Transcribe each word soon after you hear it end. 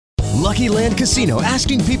Lucky Land Casino,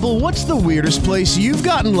 asking people, what's the weirdest place you've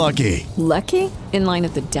gotten lucky? Lucky? In line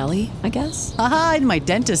at the deli, I guess? Aha, in my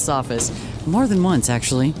dentist's office. More than once,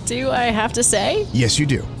 actually. Do I have to say? Yes, you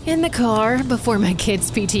do. In the car before my kids'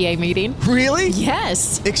 PTA meeting. Really?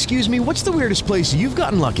 Yes. Excuse me, what's the weirdest place you've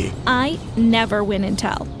gotten lucky? I never win and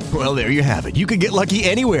tell. Well, there you have it. You can get lucky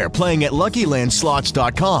anywhere, playing at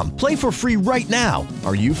LuckyLandSlots.com. Play for free right now.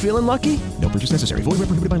 Are you feeling lucky? No purchase necessary. Void where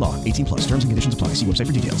prohibited by law. 18 plus. Terms and conditions apply. See website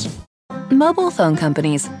for details. Mobile phone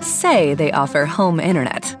companies say they offer home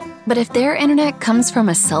internet. But if their internet comes from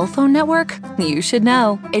a cell phone network, you should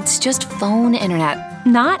know. It's just phone internet,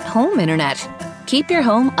 not home internet. Keep your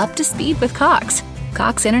home up to speed with Cox.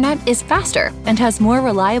 Cox internet is faster and has more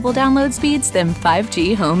reliable download speeds than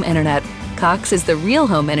 5G home internet. Cox is the real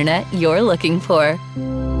home internet you're looking for.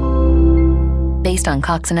 Based on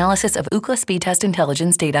Cox analysis of Ookla speed test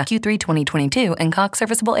intelligence data Q3 2022 and Cox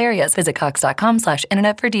serviceable areas, visit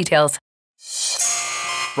cox.com/internet for details.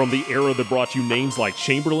 From the era that brought you names like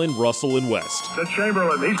Chamberlain, Russell, and West. To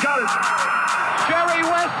Chamberlain, he's got it. Jerry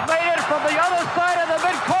West made it from the other side of the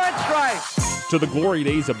midcourt stripe. To the glory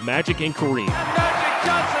days of Magic and Kareem. And Magic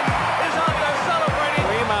Johnson is out there celebrating.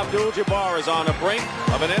 Kareem Abdul-Jabbar is on the brink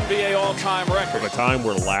of an NBA all-time record. From a time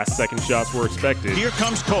where last-second shots were expected. Here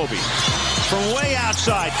comes Kobe from way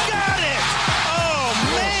outside. Got it! Oh,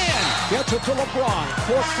 man! Gets it to LeBron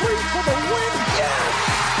for three for the win. Yes!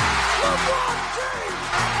 LeBron James!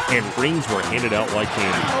 And rings were handed out like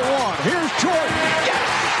candy. Here's Jordan. Yes!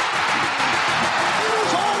 It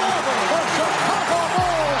is all over. The Chicago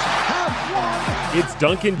Bulls have won. It's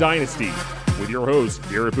Duncan Dynasty with your host,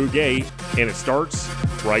 Garrett Bouguet, and it starts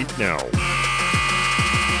right now.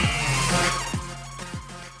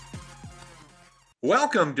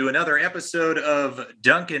 Welcome to another episode of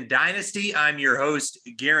Duncan Dynasty. I'm your host,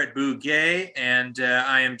 Garrett Bouguet, and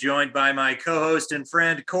I am joined by my co-host and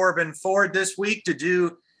friend, Corbin Ford, this week to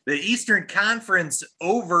do the Eastern Conference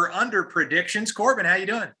over-under predictions. Corbin, how you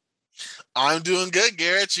doing? I'm doing good,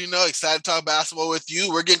 Garrett. You know, excited to talk basketball with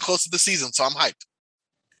you. We're getting close to the season, so I'm hyped.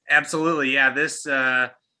 Absolutely, yeah. This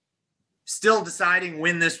still deciding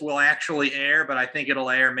when this will actually air, but I think it'll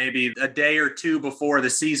air maybe a day or two before the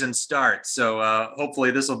season starts. So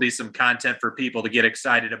hopefully this will be some content for people to get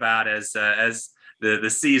excited about as the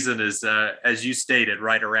season is, as you stated,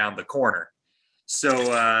 right around the corner.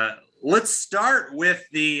 So let's start with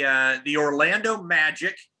the Orlando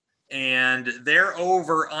Magic and their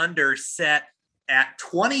over-under set at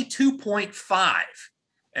 22.5.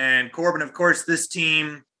 And Corbin, of course, this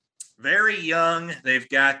team, very young. They've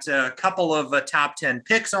got a couple of top 10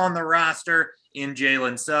 picks on the roster in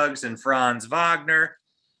Jalen Suggs and Franz Wagner.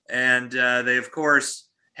 And they, of course,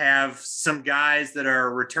 have some guys that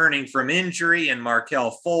are returning from injury and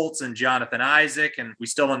Markelle Fultz and Jonathan Isaac. And we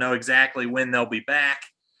still don't know exactly when they'll be back.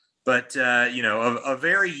 But, a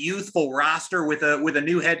very youthful roster with a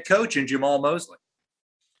new head coach in Jamal Mosley.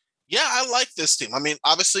 Yeah, I like this team. I mean,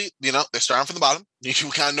 obviously, they're starting from the bottom. You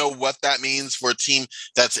kind of know what that means for a team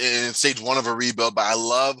that's in stage one of a rebuild, but I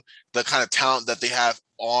love the kind of talent that they have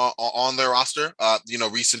on their roster.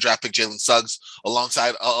 Recent draft pick Jalen Suggs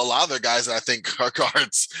alongside a lot of their guys that I think are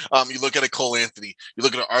guards. You look at a Cole Anthony, you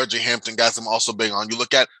look at RJ Hampton, guys I'm also big on. You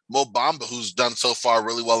look at Mo Bamba, who's done so far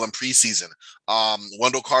really well in preseason.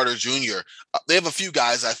 Wendell Carter Jr. They have a few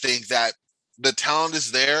guys I think that the talent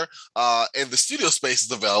is there, and the studio space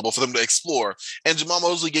is available for them to explore. And Jamal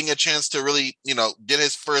Mosley getting a chance to really, get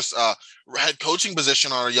his first head coaching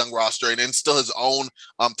position on a young roster and instill his own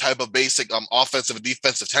type of basic offensive and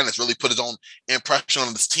defensive tenets, really put his own impression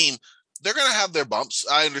on this team. They're going to have their bumps.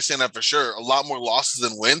 I understand that for sure. A lot more losses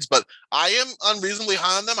than wins, but I am unreasonably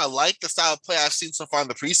high on them. I like the style of play I've seen so far in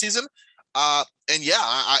the preseason. I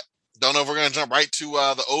don't know if we're going to jump right to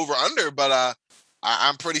the over-under, but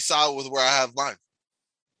I'm pretty solid with where I have mine.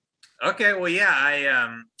 Okay, well, yeah,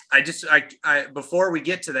 I before we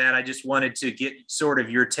get to that, I just wanted to get sort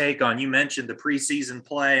of your take on, you mentioned the preseason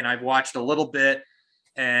play, and I've watched a little bit,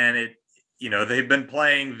 and they've been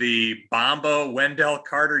playing the Bamba Wendell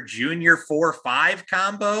Carter Jr. 4-5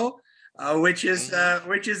 combo, which is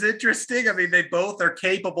interesting. I mean, they both are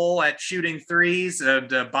capable at shooting threes, and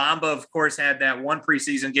Bamba, of course, had that one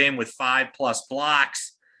preseason game with 5+ blocks.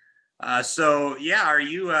 Are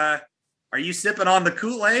you sipping on the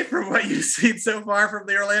Kool-Aid from what you've seen so far from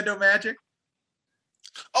the Orlando Magic?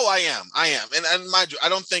 Oh, I am. And mind you, I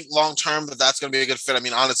don't think long-term that's going to be a good fit. I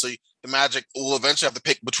mean, honestly, the Magic will eventually have to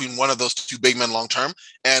pick between one of those two big men long term.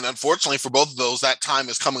 And unfortunately for both of those, that time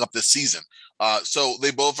is coming up this season. So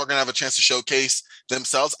they both are going to have a chance to showcase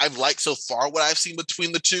themselves. I've liked so far what I've seen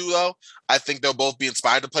between the two, though. I think they'll both be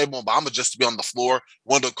inspired to play. Mo Bamba just to be on the floor,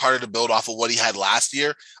 Wendell Carter to build off of what he had last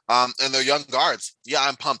year. And they're young guards. Yeah,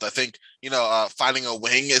 I'm pumped. I think, finding a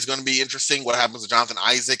wing is going to be interesting. What happens with Jonathan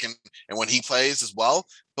Isaac and when he plays as well.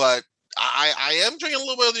 But I am drinking a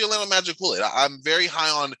little bit of the Orlando Magic Kool-Aid. I'm very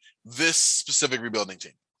high on this specific rebuilding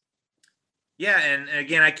team. Yeah, and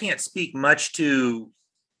again, I can't speak much to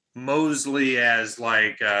Mosley as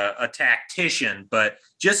like a tactician, but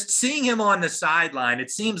just seeing him on the sideline,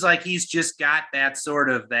 it seems like he's just got that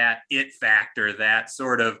it factor, that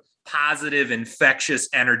sort of positive, infectious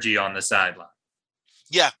energy on the sideline.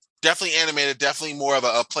 Yeah, definitely animated, definitely more of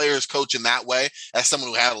a player's coach in that way. As someone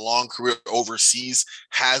who had a long career overseas,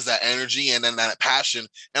 has that energy and then that passion.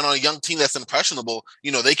 And on a young team that's impressionable,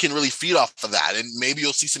 they can really feed off of that. And maybe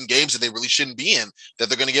you'll see some games that they really shouldn't be in, that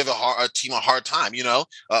they're going to give a team a hard time.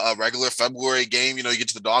 A regular February game, you get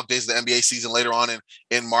to the dog days of the NBA season later on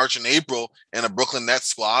in March and April, and a Brooklyn Nets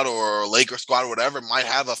squad or a Lakers squad or whatever might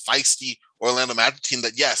have a feisty Orlando Magic team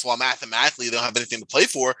that, yes, while mathematically they don't have anything to play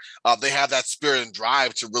for, they have that spirit and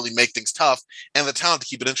drive to really make things tough and the talent to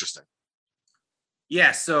keep it interesting.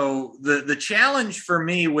 Yeah, so the challenge for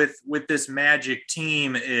me with this Magic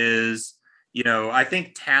team is, I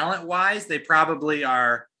think talent-wise, they probably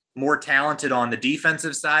are more talented on the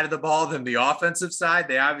defensive side of the ball than the offensive side.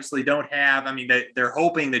 They obviously don't have, they're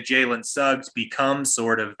hoping that Jalen Suggs becomes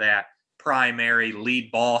sort of that primary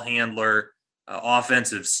lead ball handler,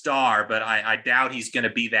 offensive star, but I doubt he's going to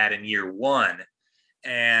be that in year one.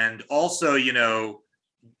 And also,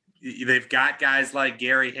 they've got guys like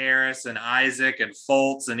Gary Harris and Isaac and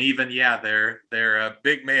Fultz, and even, they're a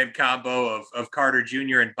big man combo of Carter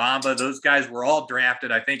Jr. and Bamba. Those guys were all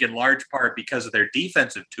drafted, I think, in large part because of their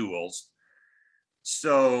defensive tools.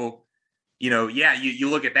 So, you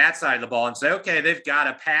look at that side of the ball and say, okay, they've got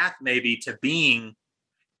a path maybe to being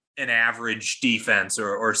an average defense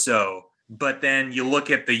or so. But then you look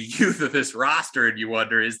at the youth of this roster and you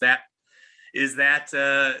wonder, is that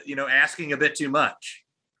asking a bit too much?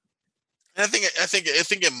 And I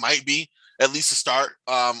think it might be at least to start.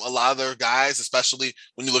 A lot of their guys, especially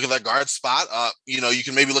when you look at that guard spot, you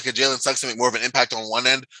can maybe look at Jalen Suggs to make more of an impact on one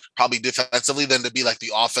end, probably defensively, than to be like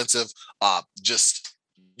the offensive,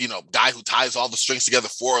 guy who ties all the strings together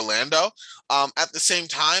for Orlando. At the same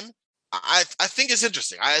time, I think it's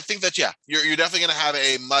interesting. I think that, you're definitely going to have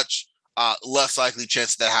a much less likely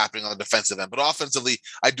chance of that happening on the defensive end. But offensively,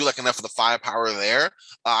 I do like enough of the firepower there.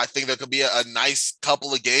 I think there could be a nice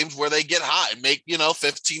couple of games where they get hot and make,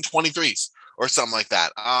 15, 23s or something like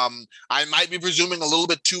that. I might be presuming a little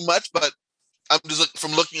bit too much, but I'm just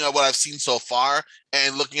from looking at what I've seen so far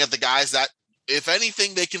and looking at the guys that, if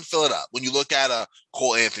anything, they can fill it up. When you look at a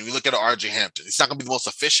Cole Anthony, you look at a RJ Hampton, it's not going to be the most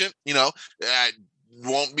efficient,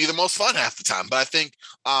 won't be the most fun half the time. But I think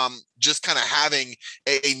just kind of having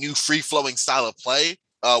a new free-flowing style of play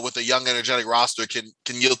with a young, energetic roster can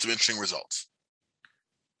yield some interesting results.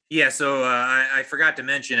 Yeah, so I forgot to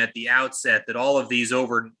mention at the outset that all of these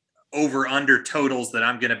over-under totals that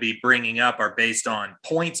I'm going to be bringing up are based on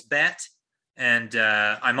PointsBet. And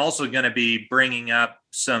I'm also going to be bringing up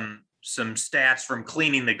some stats from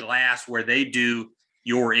Cleaning the Glass where they do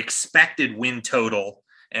your expected win total.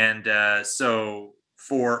 And so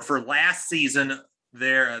for last season,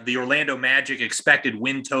 the Orlando Magic expected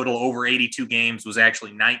win total over 82 games was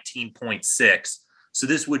actually 19.6. So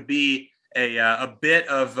this would be a bit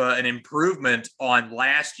of an improvement on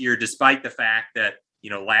last year, despite the fact that,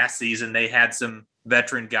 last season they had some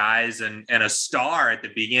veteran guys and a star at the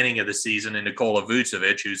beginning of the season in Nikola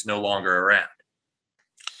Vucevic, who's no longer around.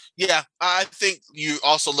 Yeah, I think you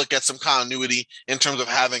also look at some continuity in terms of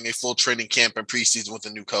having a full training camp and preseason with a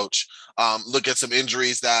new coach. Look at some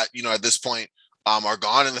injuries that, at this point are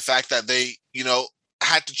gone, and the fact that they,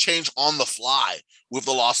 had to change on the fly with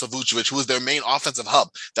the loss of Vucevic, who was their main offensive hub.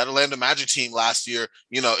 That Orlando Magic team last year,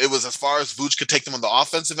 it was as far as Vuce could take them on the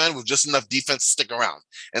offensive end with just enough defense to stick around.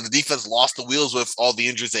 And the defense lost the wheels with all the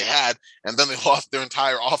injuries they had. And then they lost their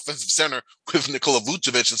entire offensive center with Nikola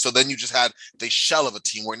Vucevic. And so then you just had the shell of a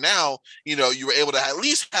team where now, you were able to at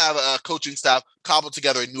least have a coaching staff cobble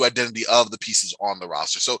together a new identity of the pieces on the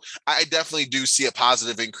roster. So I definitely do see a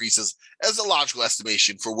positive increase as a logical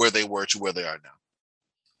estimation for where they were to where they are now.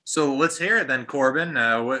 So let's hear it then, Corbin.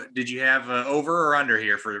 What did you have over or under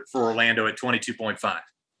here for Orlando at 22.5?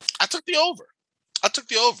 I took the over.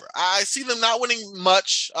 I see them not winning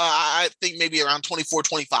much. I think maybe around 24,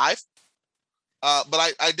 25.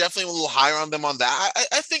 But I definitely am a little higher on them on that.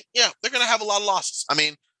 I think, they're going to have a lot of losses. I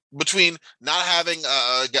mean, between not having,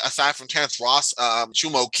 aside from Terrence Ross,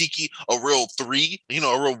 Chuma Okeke, a real three, a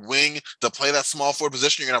real wing to play that small forward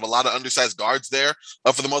position. You're going to have a lot of undersized guards there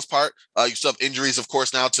for the most part. You still have injuries, of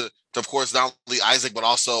course, now to of course, not only Isaac, but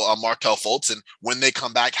also Markelle Fultz. And when they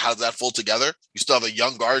come back, how does that fold together? You still have a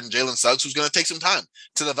young guard in Jalen Suggs who's going to take some time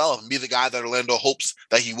to develop and be the guy that Orlando hopes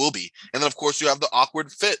that he will be. And then, of course, you have the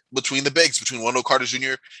awkward fit between the bigs, between Wendell Carter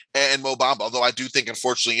Jr. and Mo Bamba, although I do think,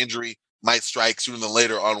 unfortunately, injury might strike sooner than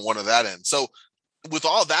later on one of that end. So with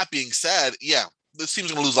all that being said, yeah, this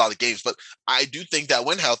team's going to lose a lot of games, but I do think that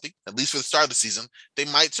when healthy, at least for the start of the season, they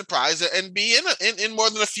might surprise and be in more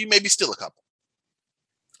than a few, maybe still a couple.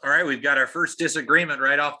 All right, we've got our first disagreement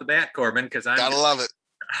right off the bat, Corbin, because gotta love it.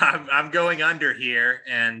 I'm going under here,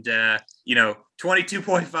 and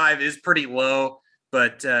 22.5 is pretty low,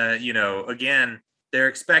 but again, their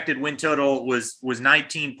expected win total was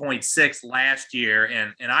 19.6 last year,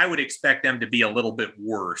 and I would expect them to be a little bit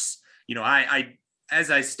worse. I as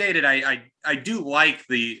I stated, I do like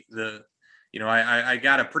I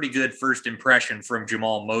got a pretty good first impression from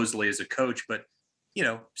Jamal Mosley as a coach, but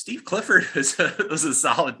Steve Clifford was a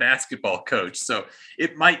solid basketball coach. So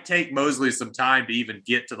it might take Mosley some time to even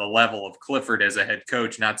get to the level of Clifford as a head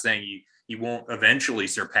coach. Not saying he won't eventually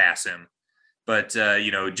surpass him, but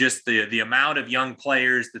just the amount of young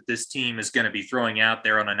players that this team is going to be throwing out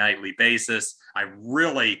there on a nightly basis, I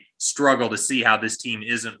really struggle to see how this team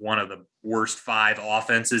isn't one of the worst 5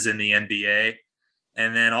 offenses in the NBA.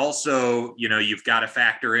 And then also, you've got to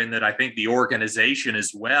factor in that I think the organization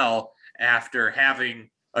as well, after having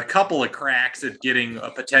a couple of cracks at getting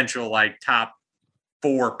a potential like top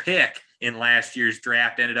 4 pick in last year's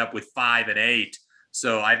draft, ended up with 5 and 8.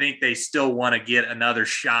 So I think they still want to get another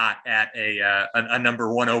shot at a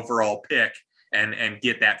number 1 overall pick and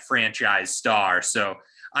get that franchise star. So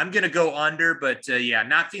I'm going to go under, but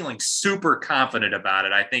not feeling super confident about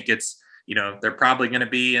it. I think it's, they're probably going to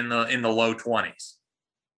be in the low 20s.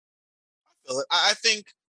 I think,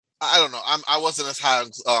 I don't know. I wasn't as high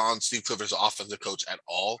on Steve Clifford as an offensive coach at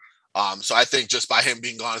all. So I think just by him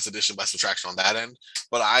being gone is addition by subtraction on that end.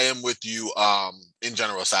 But I am with you in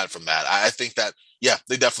general aside from that. I think that,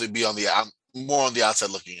 they definitely be more on the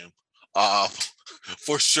outside looking in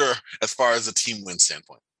for sure as far as a team win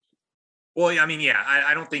standpoint. Well,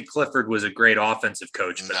 I don't think Clifford was a great offensive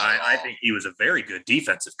coach, but I think he was a very good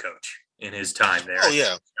defensive coach in his time there. Oh,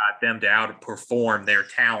 yeah. Got them to outperform their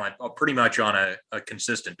talent pretty much on a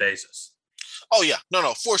consistent basis. Oh, yeah.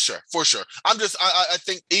 No, for sure. I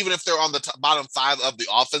think even if they're on the bottom 5 of the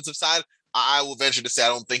offensive side, I will venture to say I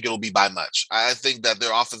don't think it'll be by much. I think that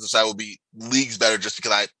their offensive side will be leagues better just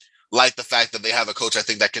because I like the fact that they have a coach, I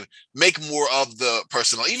think, that can make more of the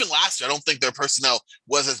personnel. Even last year, I don't think their personnel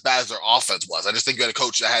was as bad as their offense was. I just think you had a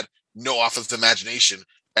coach that had no offensive imagination,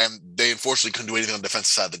 and they unfortunately couldn't do anything on the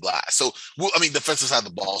defensive side of the glass. So, defensive side of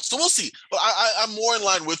the ball. So we'll see. But I'm more in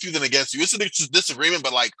line with you than against you. It's a disagreement,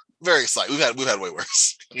 but like very slight. We've had way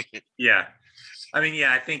worse. Yeah.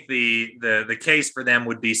 I think the case for them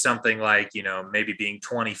would be something like, maybe being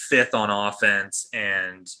 25th on offense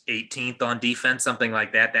and 18th on defense, something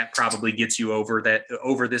like that. That probably gets you over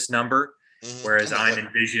this number. Mm-hmm. Whereas I'm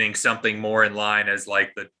envisioning something more in line as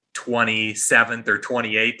like the 27th or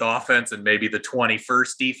 28th offense and maybe the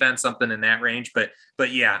 21st defense, something in that range. But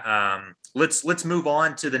let's move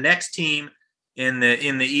on to the next team in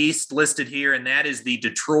the East listed here, and that is the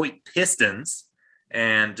Detroit Pistons.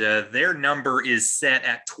 And their number is set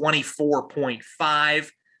at 24.5.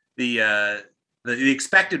 The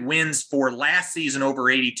expected wins for last season over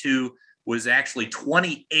 82 was actually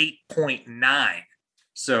 28.9.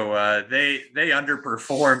 So they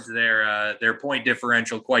underperformed their point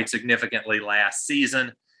differential quite significantly last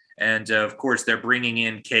season. And of course, they're bringing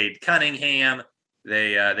in Cade Cunningham.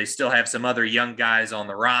 They still have some other young guys on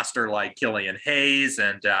the roster like Killian Hayes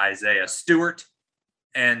and Isaiah Stewart.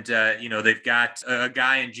 And, they've got a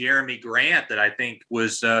guy in Jeremy Grant that I think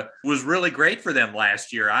was really great for them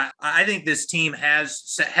last year. I think this team has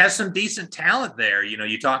some decent talent there.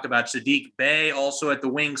 You talk about Saddiq Bey also at the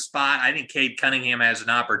wing spot. I think Cade Cunningham has an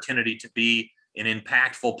opportunity to be an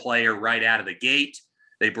impactful player right out of the gate.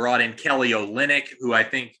 They brought in Kelly Olynyk, who I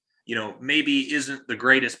think, maybe isn't the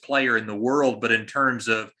greatest player in the world, but in terms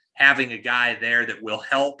of having a guy there that will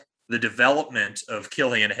help the development of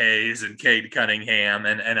Killian Hayes and Cade Cunningham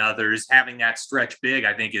and others, having that stretch big,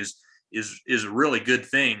 I think is a really good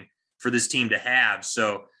thing for this team to have.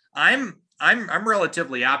 So I'm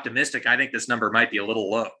relatively optimistic. I think this number might be a little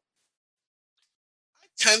low. I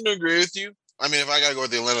tend to agree with you. If I got to go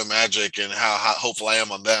with the Atlanta Magic and how hopeful I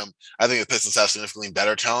am on them, I think the Pistons have significantly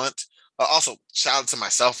better talent. Also, shout out to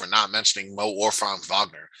myself for not mentioning Mo or Franz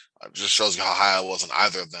Wagner. Just shows you how high I was on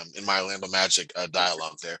either of them in my Orlando Magic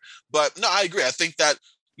dialogue there. But no, I agree. I think that,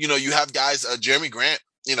 you have guys, Jeremy Grant,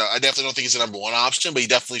 I definitely don't think he's the number one option, but he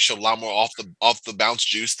definitely showed a lot more off the bounce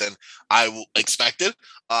juice than I expected.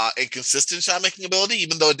 And consistent shot making ability,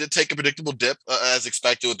 even though it did take a predictable dip as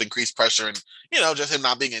expected with increased pressure and, just him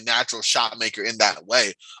not being a natural shot maker in that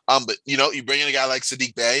way. But, you bring in a guy like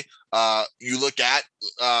Saddiq Bey, you look at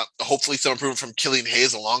hopefully some improvement from Killian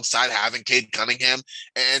Hayes alongside having Cade Cunningham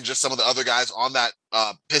and just some of the other guys on that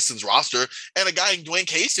Pistons roster, and a guy in Dwayne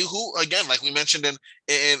Casey, who, again, like we mentioned in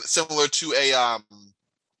similar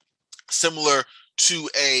to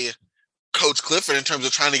a Coach Clifford in terms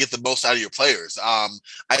of trying to get the most out of your players. I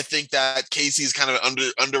think that Casey is kind of an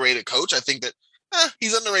underrated coach. I think that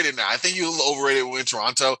he's underrated now. I think he was a little overrated when in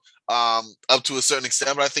Toronto up to a certain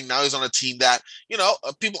extent, but I think now he's on a team that,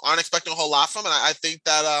 people aren't expecting a whole lot from, and I think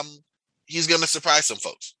that he's going to surprise some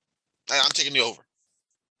folks. I'm taking you over.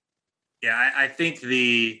 Yeah, I think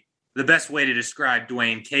the best way to describe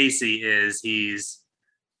Dwayne Casey is he's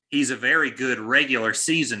a very good regular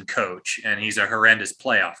season coach, and he's a horrendous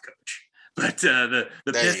playoff coach. But the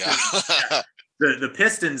Pistons, the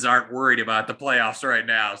Pistons aren't worried about the playoffs right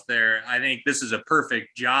now. I think this is a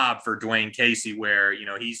perfect job for Dwayne Casey, where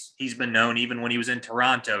he's been known even when he was in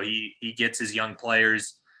Toronto. He gets his young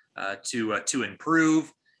players to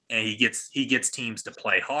improve, and he gets teams to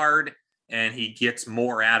play hard, and he gets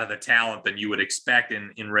more out of the talent than you would expect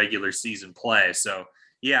in regular season play. So.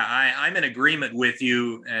 Yeah, I'm in agreement with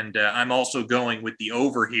you, and I'm also going with the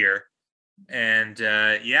over here. And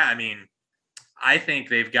I think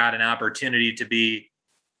they've got an opportunity to be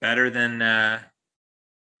better than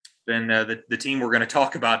the team we're going to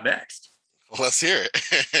talk about next. Well, let's hear it.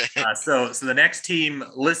 So the next team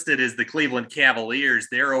listed is the Cleveland Cavaliers.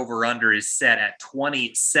 Their over/under is set at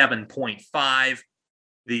 27.5.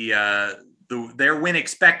 Their win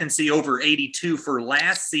expectancy over 82 for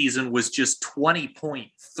last season was just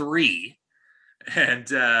 20.3. And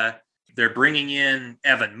they're bringing in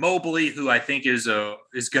Evan Mobley, who I think is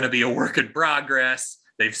going to be a work in progress.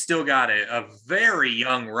 They've still got a very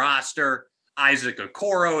young roster. Isaac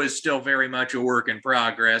Okoro is still very much a work in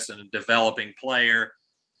progress and a developing player.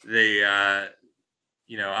 I'm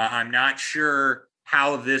not sure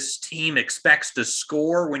how this team expects to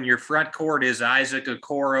score when your front court is Isaac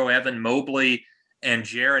Okoro, Evan Mobley, and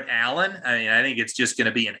Jarrett Allen. I mean, I think it's just going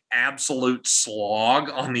to be an absolute slog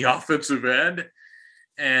on the offensive end.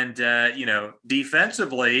 And,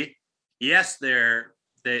 defensively, yes, they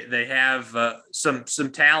have some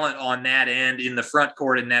talent on that end in the front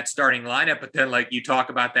court in that starting lineup. But then, like you talk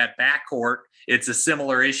about that backcourt, it's a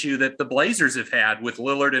similar issue that the Blazers have had with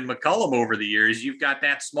Lillard and McCollum over the years. You've got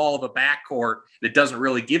that small of a backcourt that doesn't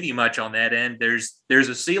really give you much on that end. There's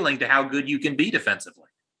a ceiling to how good you can be defensively.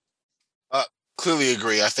 Clearly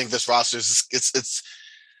agree. I think this roster is it's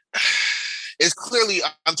clearly,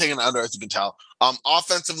 I'm taking the under, as you can tell.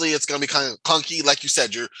 Offensively, it's going to be kind of clunky. Like you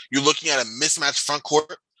said, you're looking at a mismatched front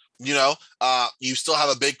court. You still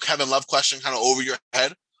have a big Kevin Love question kind of over your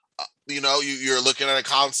head. You're looking at a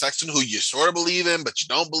Colin Sexton who you sort of believe in, but you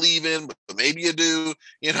don't believe in, but maybe you do.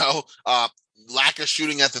 Lack of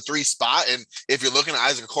shooting at the 3 spot. And if you're looking at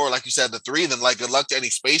Isaac Okoro, like you said, the 3, then good luck to any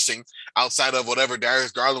spacing outside of whatever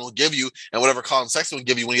Darius Garland will give you and whatever Colin Sexton will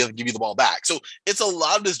give you when he doesn't give you the ball back. So it's a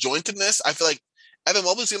lot of disjointedness. I feel like Evan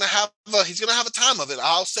Mobley's going to have a time of it.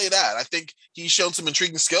 I'll say that. I think he's shown some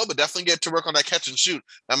intriguing skill, but definitely get to work on that catch and shoot.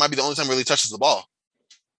 That might be the only time he really touches the ball.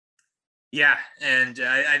 Yeah, and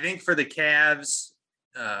I think for the Cavs,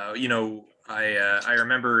 I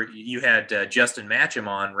remember you had Justin Matcham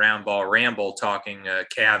on Round Ball Ramble talking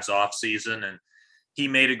Cavs offseason, and he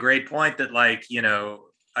made a great point that, I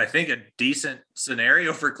think a decent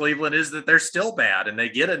scenario for Cleveland is that they're still bad and they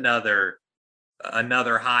get another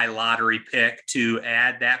high lottery pick to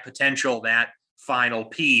add that potential, that final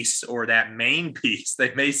piece or that main piece.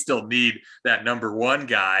 They may still need that number 1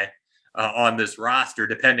 guy on this roster,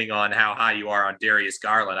 depending on how high you are on Darius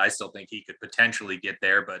Garland. I still think he could potentially get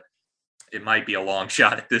there, but it might be a long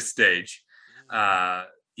shot at this stage.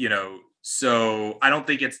 So I don't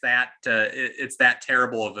think it's that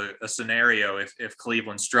terrible of a scenario if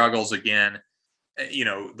Cleveland struggles again.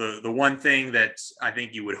 The one thing that I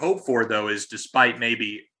think you would hope for, though, is despite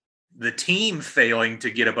maybe the team failing to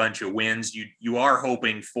get a bunch of wins, you are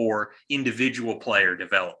hoping for individual player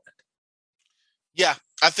development. Yeah,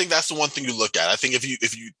 I think that's the one thing you look at. I think if you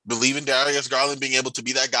believe in Darius Garland being able to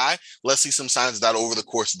be that guy, let's see some signs of that over the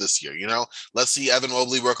course of this year. Let's see Evan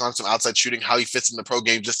Mobley work on some outside shooting, how he fits in the pro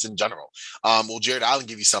game just in general. Will Jarrett Allen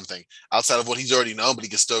give you something outside of what he's already known, but he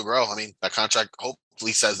can still grow? I mean, that contract hopefully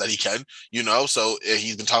hopefully says that he can, so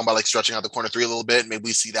he's been talking about like stretching out the corner three a little bit. Maybe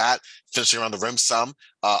we see that finishing around the rim some.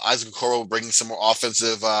 Isaac Okoro bringing some more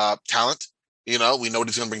offensive talent. We know what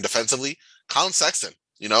he's going to bring defensively. Colin Sexton,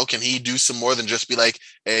 can he do some more than just be like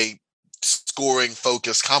a scoring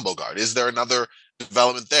focused combo guard? Is there another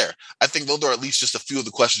development there? I think those are at least just a few of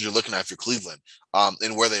the questions you're looking at for Cleveland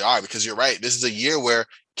and where they are, because you're right. This is a year where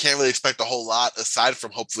can't really expect a whole lot aside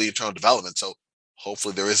from hopefully internal development. So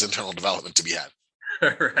hopefully there is internal development to be had.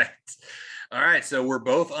 All right. So we're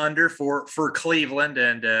both under for Cleveland.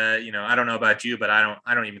 And, I don't know about you, but I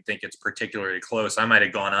don't even think it's particularly close. I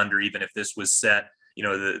might've gone under even if this was set,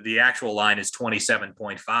 the actual line is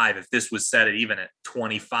 27.5. If this was set at even at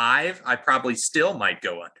 25, I probably still might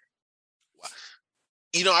go under.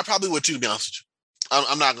 I probably would too, to be honest with you.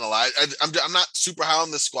 I'm not going to lie. I'm not super high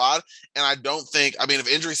on this squad. And I don't think, if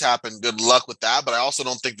injuries happen, good luck with that. But I also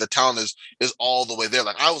don't think the talent is all the way there.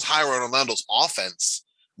 Like I was higher on Orlando's offense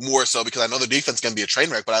more so because I know the defense can be a train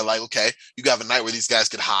wreck, but I like, okay, you have a night where these guys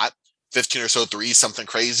get hot, 15 or so threes, something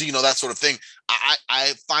crazy, that sort of thing.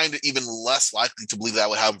 I find it even less likely to believe that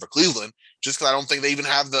would happen for Cleveland just because I don't think they even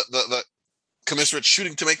have the commensurate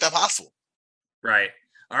shooting to make that possible. Right.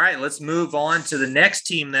 All right, let's move on to the next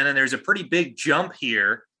team then. And there's a pretty big jump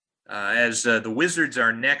here as the Wizards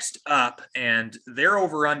are next up, and their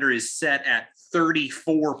over-under is set at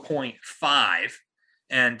 34.5.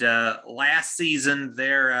 And last season,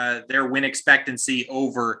 their win expectancy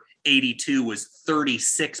over 82 was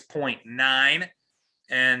 36.9.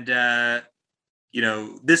 And,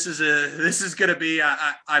 this is going to be,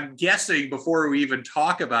 I'm guessing before we even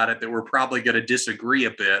talk about it, that we're probably going to disagree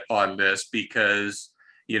a bit on this because,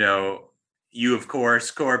 you, of course,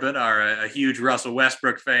 Corbin, are a huge Russell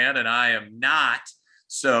Westbrook fan, and I am not.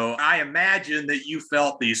 So I imagine that you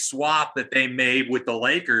felt the swap that they made with the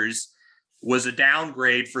Lakers was a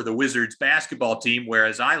downgrade for the Wizards basketball team,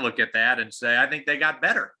 whereas I look at that and say, I think they got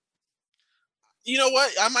better. You know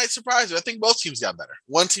what? I might surprise you. I think both teams got better.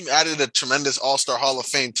 One team added a tremendous All-Star Hall of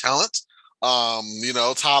Fame talent,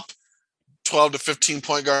 top 12 to 15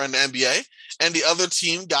 point guard in the NBA, and the other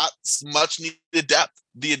team got much needed depth.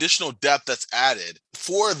 The additional depth that's added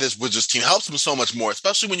for this Wizards team helps them so much more,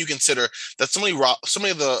 especially when you consider that so many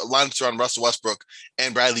of the lineups around Russell Westbrook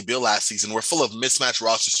and Bradley Beal last season were full of mismatched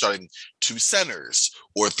rosters starting two centers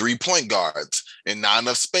or 3-point guards and not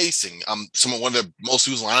enough spacing. One of the most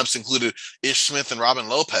used lineups included Ish Smith and Robin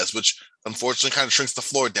Lopez, which unfortunately kind of shrinks the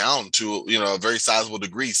floor down to, a very sizable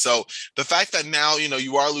degree. So the fact that now,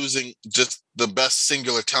 you are losing just the best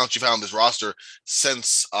singular talent you've had on this roster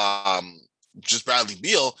since just Bradley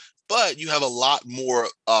Beal, but you have a lot more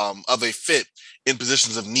of a fit in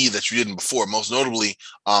positions of need that you didn't before, most notably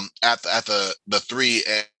at the three.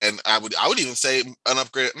 And I would even say an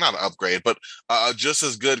upgrade, not an upgrade, but just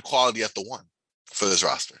as good quality at the one for this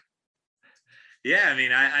roster. Yeah,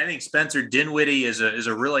 I think Spencer Dinwiddie is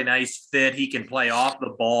a really nice fit. He can play off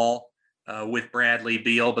the ball with Bradley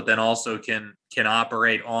Beal, but then also can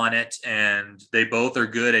operate on it. And they both are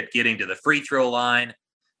good at getting to the free throw line.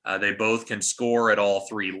 They both can score at all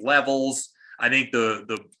three levels. I think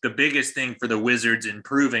the biggest thing for the Wizards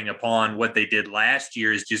improving upon what they did last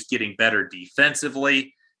year is just getting better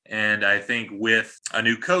defensively. And I think with a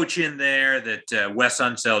new coach in there, that Wes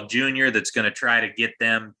Unseld Jr., that's going to try to get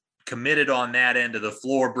them committed on that end of the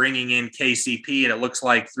floor, bringing in KCP, and it looks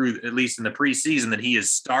like through at least in the preseason that he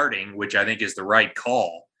is starting, which I think is the right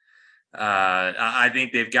call. I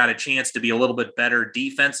think they've got a chance to be a little bit better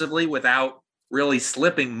defensively without really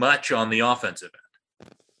slipping much on the offensive end.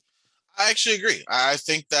 I actually agree. I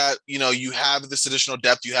think that, you have this additional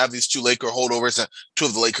depth. You have these two Laker holdovers and two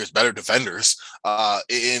of the Lakers' better defenders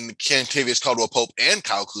in Kentavious Caldwell-Pope and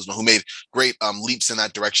Kyle Kuzma, who made great leaps in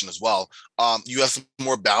that direction as well. You have some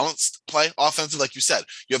more balanced play offensive, like you said.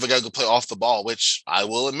 You have a guy who can play off the ball, which I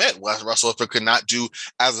will admit, Russell Westbrook could not do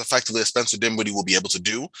as effectively as Spencer Dinwiddie will be able to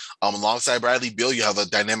do. Alongside Bradley Beal, you have a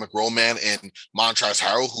dynamic role man in Montrezl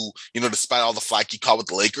Harrell, who, despite all the flack he caught with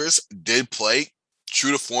the Lakers, did play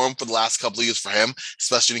true to form for the last couple of years for him,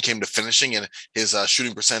 especially when it came to finishing and his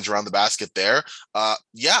shooting percentage around the basket there.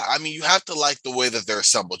 You have to like the way that they're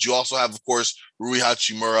assembled. You also have, of course, Rui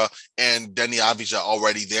Hachimura and Deni Avdija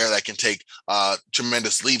already there that can take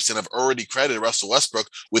tremendous leaps and have already credited Russell Westbrook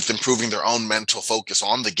with improving their own mental focus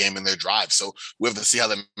on the game and their drive. So we have to see how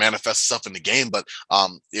that manifests itself in the game. But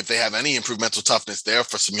if they have any improved mental toughness there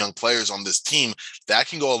for some young players on this team, that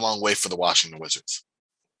can go a long way for the Washington Wizards.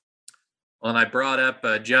 Well, and I brought up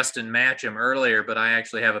Justin Matcham earlier, but I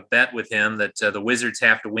actually have a bet with him that the Wizards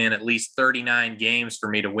have to win at least 39 games for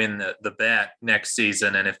me to win the bet next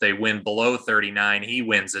season. And if they win below 39, he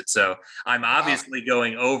wins it. So I'm obviously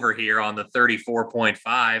going over here on the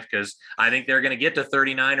 34.5 because I think they're going to get to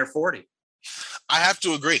 39 or 40. I have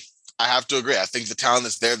to agree. I think the talent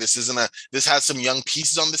is there. This has some young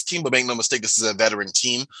pieces on this team, but make no mistake, this is a veteran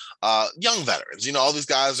team. Young veterans, all these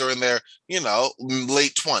guys are in their,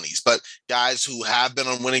 late 20s, but guys who have been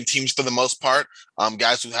on winning teams for the most part,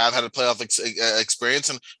 guys who have had a playoff experience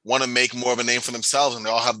and want to make more of a name for themselves. And they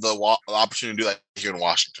all have the opportunity to do that here in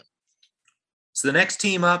Washington. So the next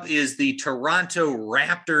team up is the Toronto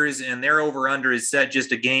Raptors, and their over-under is set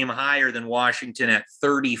just a game higher than Washington at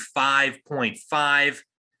 35.5.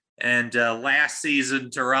 And last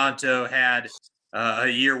season, Toronto had a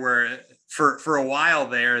year where for a while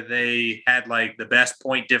there, they had like the best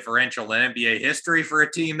point differential in NBA history for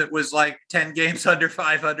a team that was like 10 games under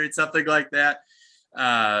 500, something like that.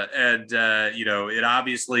 It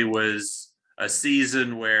obviously was a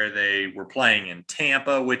season where they were playing in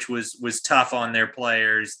Tampa, which was tough on their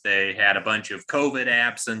players. They had a bunch of COVID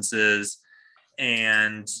absences.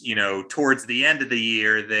 And, towards the end of the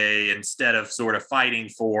year, they, instead of sort of fighting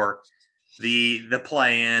for the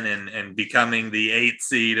play-in and becoming the 8th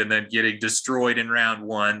seed and then getting destroyed in round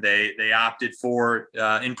one, they opted for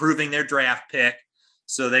improving their draft pick.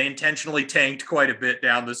 So they intentionally tanked quite a bit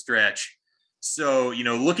down the stretch. So,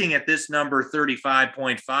 looking at this number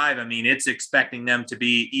 35.5, I mean, it's expecting them to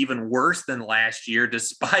be even worse than last year,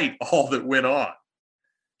 despite all that went on.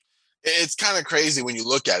 It's kind of crazy when you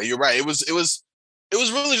look at it. You're right. It was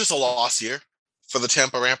really just a loss year for the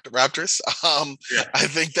Tampa Raptors. I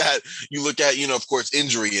think that you look at, of course,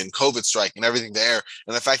 injury and COVID strike and everything there.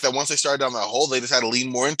 And the fact that once they started down that hole, they just had to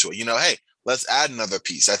lean more into it. Hey, let's add another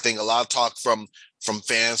piece. I think a lot of talk from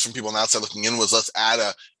fans, from people on the outside looking in was let's add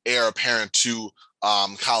a heir apparent to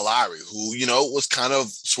Kyle Lowry, who, was kind of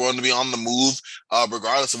sworn to be on the move,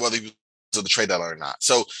 regardless of whether he was of the trade deadline or not.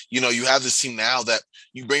 So, you have this team now that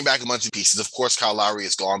you bring back a bunch of pieces. Of course, Kyle Lowry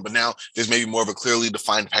is gone, but now there's maybe more of a clearly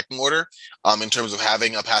defined pecking order in terms of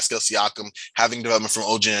having a Pascal Siakam, having development from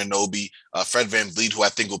OG Anunoby, Fred VanVleet, who I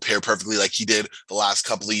think will pair perfectly like he did the last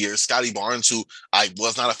couple of years. Scotty Barnes, who I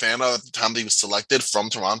was not a fan of at the time that he was selected from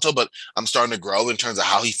Toronto, but I'm starting to grow in terms of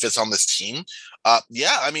how he fits on this team.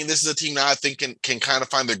 This is a team now I think can kind of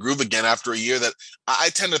find their groove again after a year that I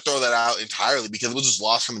tend to throw that out entirely because it was just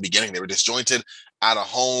lost from the beginning. They were disjointed out of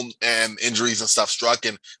home and injuries and stuff struck,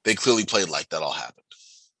 and they clearly played like that all happened.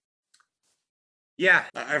 Yeah,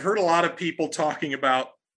 I've heard a lot of people talking about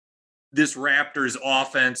this Raptors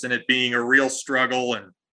offense and it being a real struggle.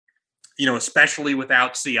 And, especially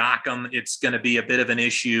without Siakam, it's going to be a bit of an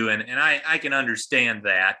issue. And I can understand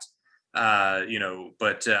that.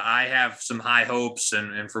 But I have some high hopes,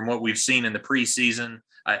 and from what we've seen in the preseason,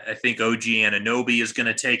 I think OG Anunoby is going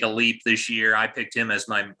to take a leap this year. I picked him as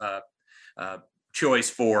my choice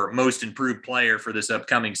for most improved player for this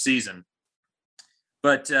upcoming season.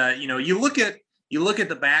 But you look at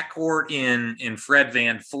the backcourt in Fred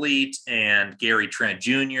VanVleet and Gary Trent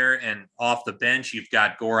Jr., and off the bench you've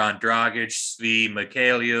got Goran Dragic, Svi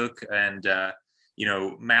Mykhailiuk, and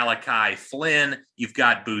Malachi Flynn. You've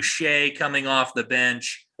got Boucher coming off the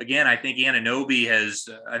bench. Again, I think Anunoby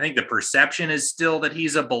I think the perception is still that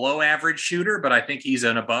he's a below average shooter, but I think he's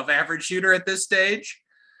an above average shooter at this stage.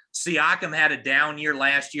 Siakam had a down year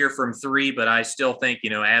last year from three, but I still think,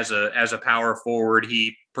 as a power forward,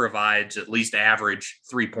 he provides at least average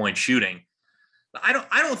 3-point shooting. I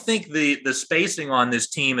don't think the spacing on this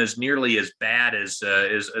team is nearly as bad as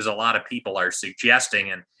a lot of people are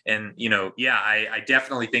suggesting. I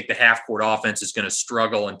definitely think the half court offense is going to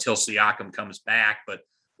struggle until Siakam comes back. But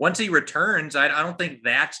once he returns, I don't think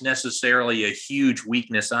that's necessarily a huge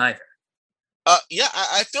weakness either.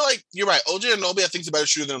 I feel like you're right. OG Anunoby, I think, is a better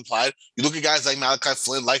shooter than implied. You look at guys like Malachi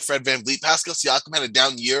Flynn, like Fred VanVleet. Pascal Siakam had a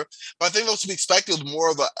down year, but I think that was to be expected. It was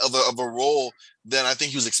more of a role than I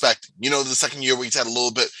think he was expecting. The second year where he's had a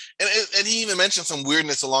little bit, and he even mentioned some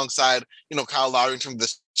weirdness alongside, Kyle Lowry in terms of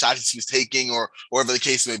the shots he was taking or whatever the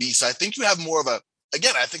case may be. So I think you have more of I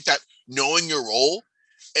think that knowing your role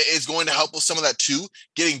is going to help with some of that too,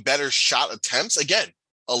 getting better shot attempts. Again,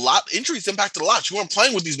 a lot injuries impacted a lot. You weren't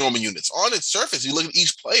playing with these normal units. On its surface, you look at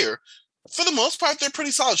each player, for the most part, they're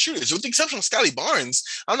pretty solid shooters. With the exception of Scotty Barnes,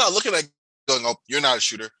 I'm not looking at going, oh, you're not a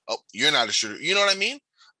shooter. Oh, you're not a shooter. You know what I mean?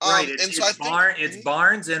 Right. It's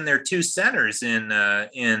Barnes and their two centers in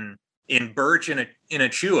Birch and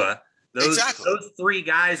Achua. Those three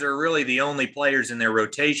guys are really the only players in their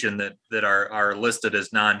rotation that are listed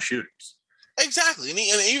as non-shooters. Exactly.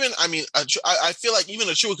 I feel like even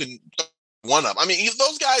Achua can one of them. I mean,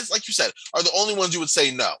 those guys, like you said, are the only ones you would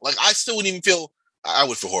say no. Like, I still wouldn't even feel. I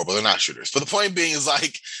would feel horrible. They're not shooters. But the point being is,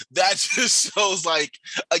 like, that just shows, like,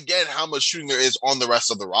 again, how much shooting there is on the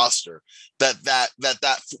rest of the roster. That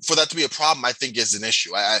for that to be a problem, I think is an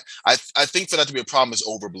issue. I think for that to be a problem is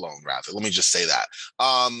overblown, rather. Let me just say that.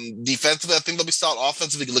 Defensively, I think they'll be solid.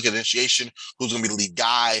 Offensively, you can look at initiation, who's going to be the lead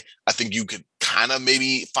guy. I think you could kind of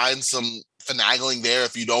maybe find some finagling there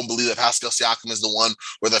if you don't believe that Pascal Siakam is the one,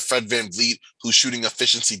 or that Fred VanVleet, whose shooting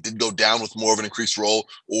efficiency did go down with more of an increased role,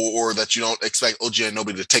 or that you don't expect OG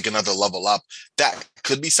Anunoby to take another level up. That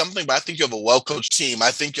could be something, but I think you have a well-coached team. I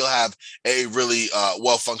think you'll have a really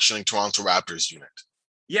well-functioning Toronto Raptors unit.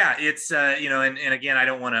 Yeah, it's and again, I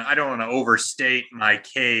don't want to overstate my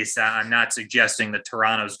case. I'm not suggesting that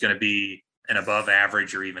Toronto's going to be an above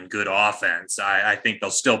average or even good offense. I think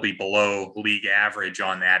they'll still be below league average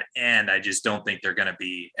on that end. I just don't think they're going to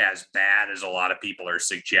be as bad as a lot of people are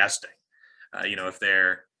suggesting. If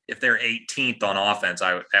they're 18th on offense,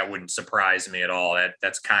 that wouldn't surprise me at all.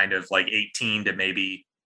 That's kind of like 18 to maybe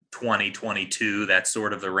 20, 22. That's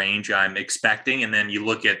sort of the range I'm expecting. And then you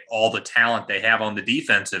look at all the talent they have on the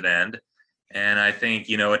defensive end, and I think,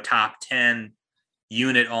 a top 10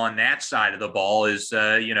 unit on that side of the ball is,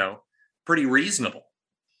 pretty reasonable.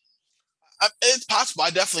 It's possible.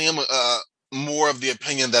 I definitely am more of the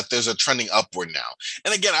opinion that there's a trending upward now.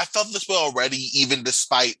 And again, I felt this way already, even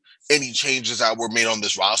despite any changes that were made on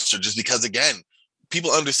this roster, just because, again,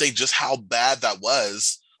 people understate just how bad that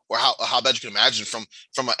was, or how bad you can imagine from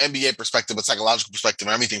an NBA perspective, a psychological perspective,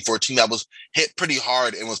 and everything, for a team that was hit pretty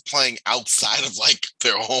hard and was playing outside of, like,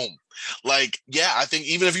 their home. Like, yeah, I think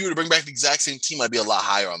even if you were to bring back the exact same team, I'd be a lot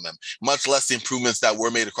higher on them, much less the improvements that were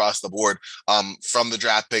made across the board, from the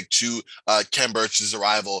draft pick to Ken Birch's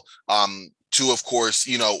arrival, to, of course,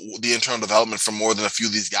 the internal development from more than a few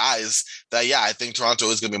of these guys. That, yeah, I think Toronto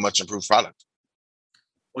is going to be a much improved product.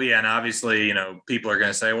 Well, yeah, and obviously, people are going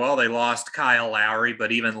to say, well, they lost Kyle Lowry,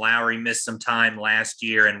 but even Lowry missed some time last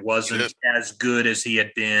year and wasn't as good as he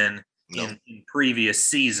had been in previous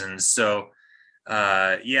seasons. So,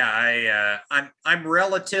 I'm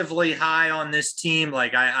relatively high on this team.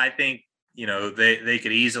 Like, I think, they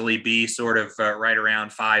could easily be sort of right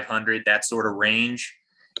around 500, that sort of range.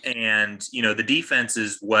 And, the defense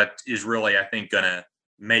is what is really, I think, going to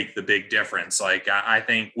make the big difference. Like, I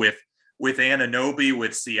think with Anunoby,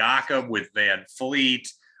 with Siakam, with VanVleet,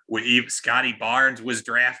 with Scotty Barnes was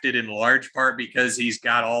drafted in large part because he's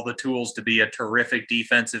got all the tools to be a terrific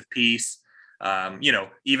defensive piece.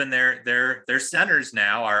 Even their centers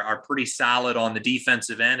now are pretty solid on the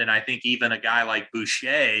defensive end. And I think even a guy like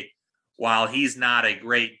Boucher, while he's not a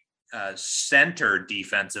great center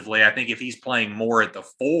defensively, I think if he's playing more at the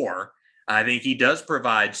 4, I think he does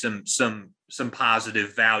provide some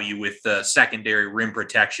positive value with secondary rim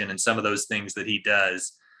protection and some of those things that he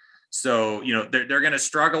does. So, they're going to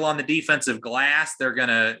struggle on the defensive glass. They're going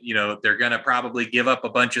to probably give up a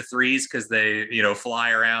bunch of threes because they,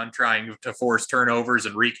 fly around trying to force turnovers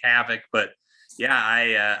and wreak havoc. But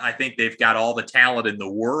yeah, I think they've got all the talent in the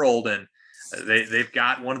world, and they've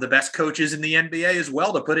got one of the best coaches in the NBA as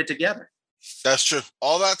well to put it together. That's true.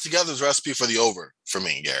 All that together is a recipe for the over for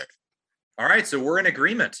me, Garrett. All right, so we're in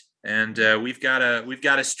agreement. And we've got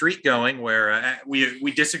a streak going where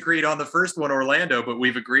we disagreed on the first one, Orlando, but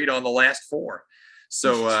we've agreed on the last 4.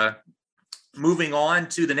 So moving on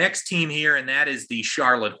to the next team here, and that is the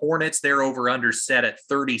Charlotte Hornets. Their over-under set at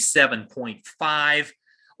 37.5.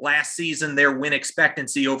 Last season, their win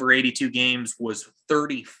expectancy over 82 games was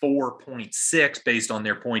 34.6 based on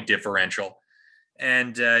their point differential.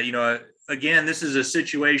 And, again, this is a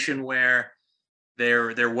situation where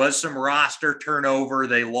there was some roster turnover.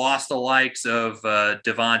 They lost the likes of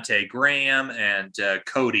Devontae Graham and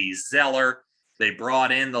Cody Zeller. They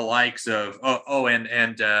brought in the likes of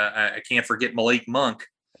I can't forget Malik Monk,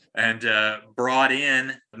 and brought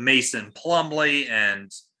in Mason Plumlee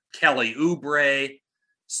and Kelly Oubre.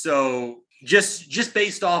 So just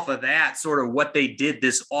based off of that, sort of what they did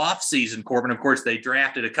this offseason, Corbin. Of course, they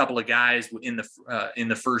drafted a couple of guys in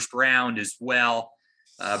the first round as well.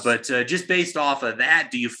 But just based off of that,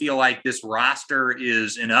 do you feel like this roster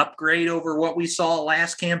is an upgrade over what we saw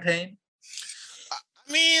last campaign?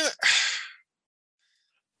 I mean,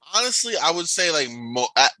 honestly, I would say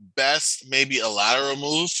at best, maybe a lateral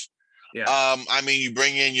move. Yeah. I mean, you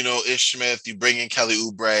bring in, Ish Smith, you bring in Kelly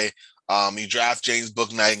Oubre, you draft James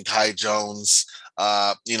Bouknight and Kai Jones,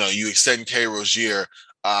 you extend K. Rozier.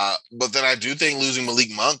 But then I do think losing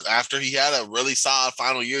Malik Monk after he had a really solid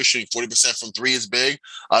final year shooting 40% from 3 is big.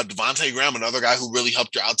 Devontae Graham, another guy who really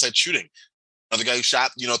helped your outside shooting. Another guy who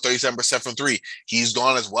shot, 37% from 3. He's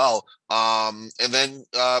gone as well. And then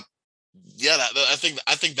Yeah, I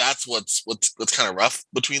think that's what's kind of rough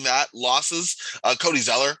between that losses. Cody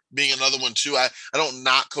Zeller being another one too. I don't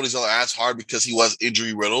knock Cody Zeller as hard because he was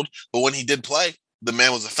injury riddled, but when he did play, the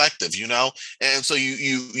man was effective, And so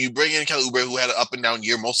you bring in Kelly Oubre, who had an up and down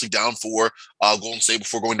year, mostly down for Golden State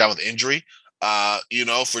before going down with injury.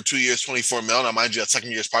 For 2 years, $24 million. Now, mind you, that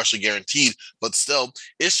second year is partially guaranteed, but still,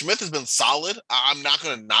 Ish Smith has been solid. I'm not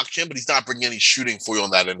going to knock him, but he's not bringing any shooting for you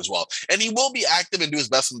on that end as well. And he will be active and do his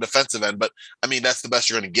best on the defensive end, but I mean, that's the best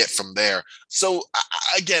you're going to get from there. So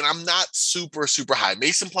again, I'm not super, super high.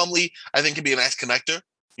 Mason Plumlee, I think, can be a nice connector.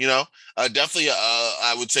 Definitely,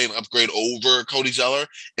 I would say an upgrade over Cody Zeller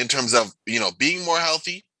in terms of, being more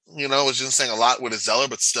healthy. It's just saying a lot with a Zeller,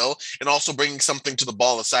 but still, and also bringing something to the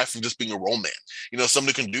ball aside from just being a roll man.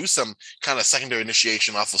 Somebody who can do some kind of secondary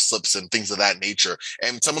initiation off of slips and things of that nature,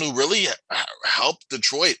 and someone who really helped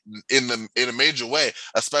Detroit in a major way,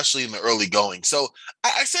 especially in the early going. So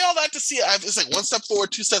I say all that to see it's like one step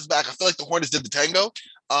forward, two steps back. I feel like the Hornets did the tango,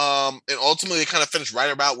 and ultimately they kind of finished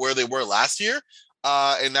right about where they were last year,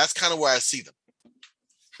 and that's kind of where I see them.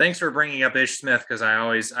 Thanks for bringing up Ish Smith, because I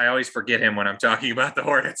always forget him when I'm talking about the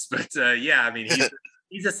Hornets. But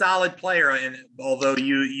he's a solid player, and although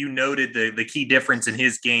you noted the key difference in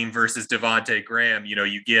his game versus Devontae Graham,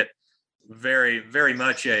 you get very, very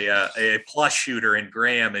much a plus shooter in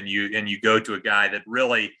Graham, and you go to a guy that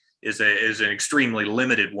really is an extremely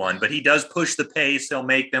limited one. But he does push the pace. He'll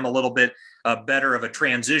make them a little bit better of a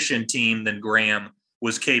transition team than Graham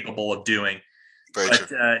was capable of doing.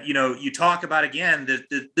 But, you talk about, again,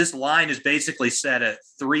 this line is basically set at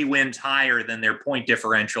 3 wins higher than their point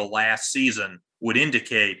differential last season would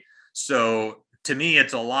indicate. So to me,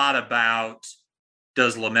 it's a lot about,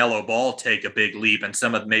 does LaMelo Ball take a big leap, and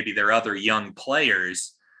some of maybe their other young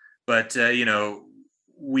players. But,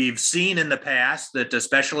 we've seen in the past that,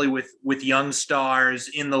 especially with young stars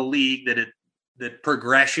in the league, that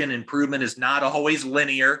progression, improvement is not always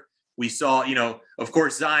linear. We saw, of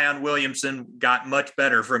course, Zion Williamson got much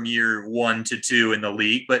better from year 1 to 2 in the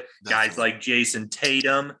league, but guys like Jason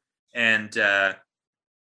Tatum and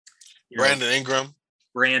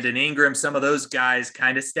Brandon Ingram, some of those guys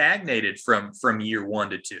kind of stagnated from year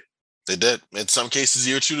 1 to 2. They did. In some cases,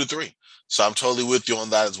 year 2 to 3. So I'm totally with you on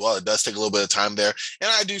that as well. It does take a little bit of time there. And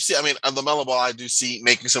I do see, on the LaMelo Ball, I do see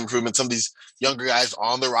making some improvements. Some of these younger guys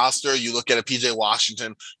on the roster, you look at a PJ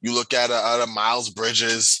Washington, you look at a Miles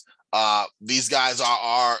Bridges. These guys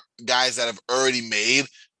are guys that have already made,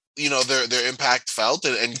 their impact felt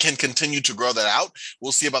and can continue to grow that out.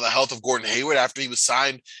 We'll see about the health of Gordon Hayward after he was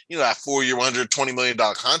signed, that 4-year, $120 million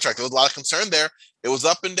contract. There was a lot of concern there. It was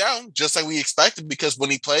up and down, just like we expected, because when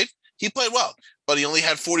he played well, but he only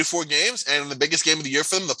had 44 games, and in the biggest game of the year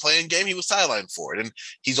for them, the play-in game, he was sidelined for it. And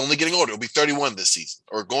he's only getting older. He'll be 31 this season,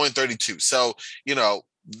 or going 32. So,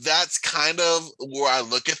 that's kind of where I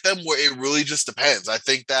look at them, where it really just depends. I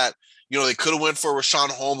think that, they could have went for Rashawn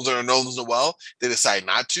Holmes or Nerlens Noel. They decided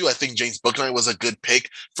not to. I think James Bouknight was a good pick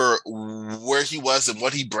for where he was and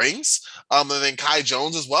what he brings. And then Kai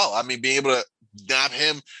Jones as well. Being able to nab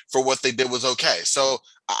him for what they did was okay. So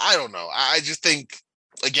I don't know. I just think,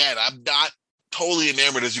 again, I'm not totally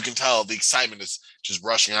enamored, as you can tell. The excitement is just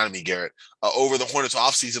rushing out of me, Garrett, over the Hornets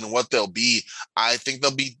offseason and what they'll be. I think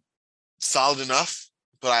they'll be solid enough,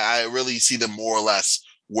 but I really see them more or less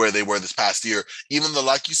where they were this past year. Even though,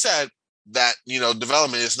 like you said, that,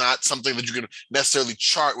 development is not something that you can necessarily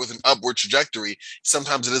chart with an upward trajectory.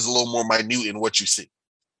 Sometimes it is a little more minute in what you see.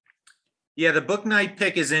 Yeah, the Bouknight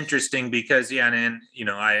pick is interesting because,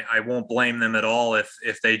 I won't blame them at all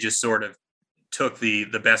if they just sort of took the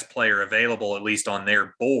best player available, at least on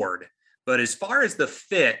their board. But as far as the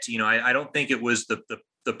fit, I don't think it was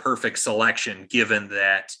the perfect selection, given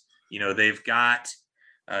that, they've got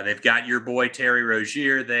your boy Terry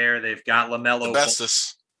Rozier there. They've got LaMelo Ball.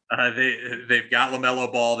 They've got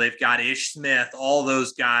LaMelo Ball. They've got Ish Smith. All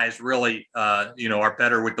those guys really, are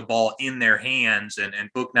better with the ball in their hands. And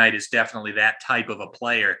Bouknight is definitely that type of a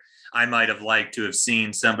player. I might have liked to have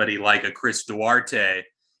seen somebody like a Chris Duarte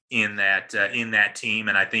in that team.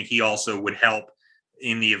 And I think he also would help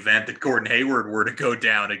in the event that Gordon Hayward were to go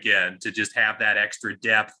down again, to just have that extra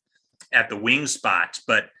depth at the wing spots.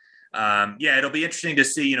 But it'll be interesting to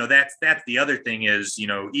see, that's the other thing is,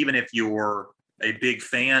 even if you're a big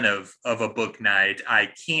fan of a Bouknight, I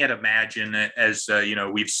can't imagine, as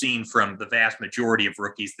we've seen from the vast majority of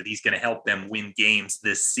rookies, that he's going to help them win games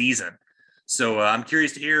this season. So I'm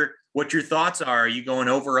curious to hear what your thoughts are. Are you going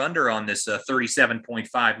over under on this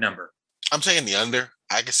 37.5 number? I'm taking the under.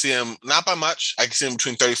 I can see him not by much. I can see him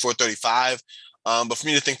between 34, 35. But for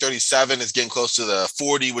me to think 37 is getting close to the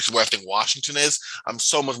 40, which is where I think Washington is. I'm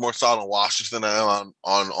so much more solid on Washington than I am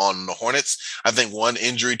on the Hornets. I think one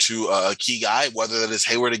injury to a key guy, whether that is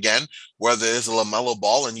Hayward again, whether it is a LaMelo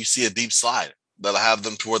Ball, and you see a deep slide that'll have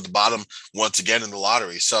them toward the bottom once again in the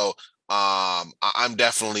lottery. So I'm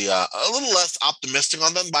definitely a little less optimistic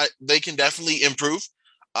on them, but they can definitely improve.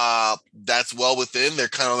 That's well within. They're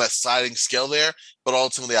kind of on that sliding scale there, but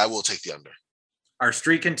ultimately I will take the under. Our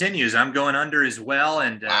streak continues. I'm going under as well.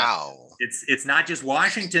 And wow. It's not just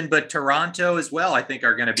Washington, but Toronto as well, I think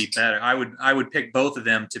are going to be better. I would pick both of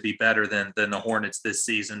them to be better than the Hornets this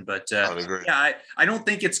season. But I would agree. Yeah, I don't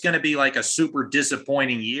think it's going to be like a super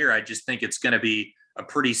disappointing year. I just think it's going to be a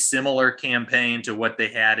pretty similar campaign to what they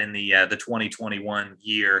had in the 2021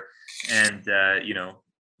 year. And,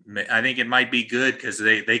 I think it might be good because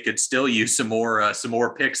they could still use some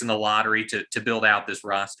more picks in the lottery to build out this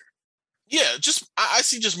roster. Yeah, I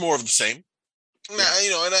see just more of the same. Yeah.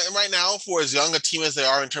 And right now, for as young a team as they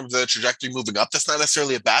are in terms of their trajectory moving up, that's not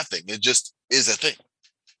necessarily a bad thing. It just is a thing.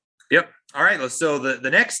 Yep. All right. So the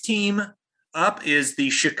next team up is the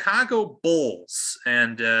Chicago Bulls.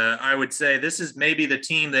 And I would say this is maybe the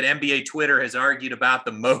team that NBA Twitter has argued about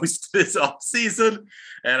the most this offseason.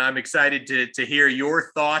 And I'm excited to hear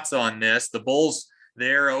your thoughts on this. The Bulls,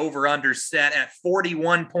 they're over under set at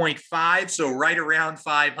 41.5. So right around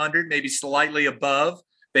 500, maybe slightly above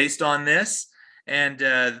based on this. And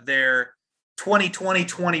their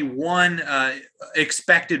 2020-21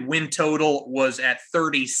 expected win total was at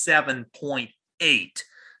 37.8.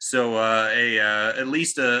 So at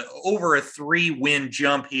least over a 3-win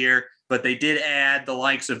jump here, but they did add the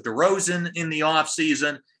likes of DeRozan in the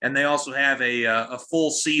offseason, and they also have a full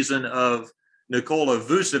season of Nikola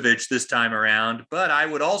Vucevic this time around. But I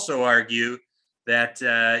would also argue that,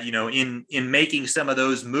 in making some of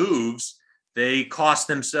those moves, they cost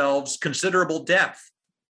themselves considerable depth.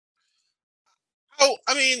 Oh,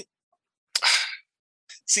 I mean,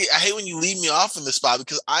 see, I hate when you leave me off in this spot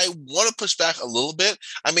because I want to push back a little bit.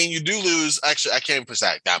 I mean, you do lose. Actually, I can't even push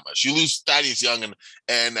back that much. You lose Thaddeus Young, and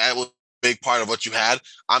that was a big part of what you had.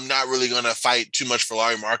 I'm not really going to fight too much for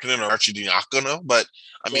Lauri Markkanen or Archie Diacono, but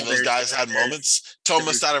I mean, those guys had moments.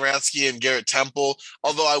 Tomas Satoransky and Garrett Temple.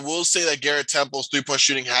 Although I will say that Garrett Temple's three-point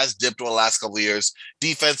shooting has dipped over the last couple of years.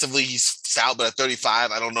 Defensively, he's stout, but at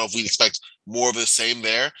 35, I don't know if we'd expect more of the same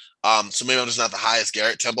there. So maybe I'm just not the highest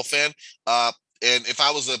Garrett Temple fan. And if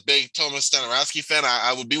I was a big Tomas Satoransky fan,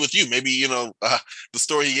 I would be with you. Maybe, the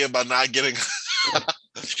story he gave about not getting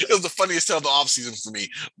it was the funniest tale of the offseason for me.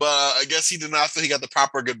 But I guess he did not feel he got the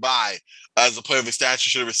proper goodbye as a player of his stature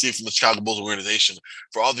should have received from the Chicago Bulls organization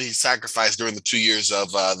for all that he sacrificed during the 2 years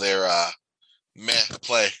of their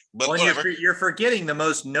play. But well, you're forgetting the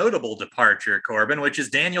most notable departure, Corbin, which is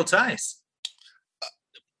Daniel Theis.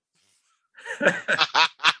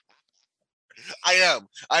 I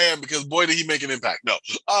am because boy did he make an impact. No,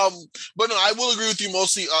 but no, I will agree with you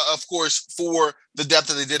mostly. Of course, for the depth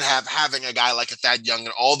that they did have, having a guy like a Thad Young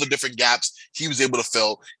and all the different gaps he was able to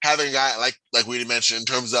fill, having a guy like we mentioned in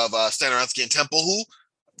terms of Satoransky and Temple, who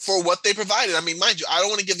for what they provided. I mean, mind you, I don't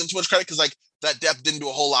want to give them too much credit because that depth didn't do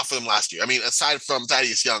a whole lot for them last year. I mean, aside from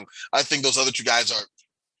Thaddeus Young, I think those other two guys are.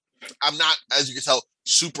 I'm not, as you can tell,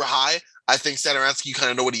 super high. I think Satoransky, you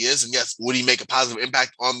kind of know what he is. And yes, would he make a positive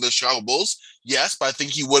impact on the Chicago Bulls? Yes, but I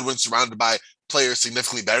think he would when surrounded by players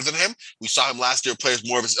significantly better than him. We saw him last year, players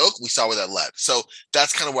more of his ilk. We saw where that led. So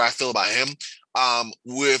that's kind of where I feel about him.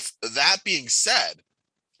 With that being said,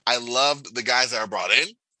 I loved the guys that are brought in.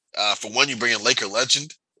 For one, you bring in Laker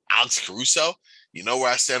legend, Alex Caruso. You know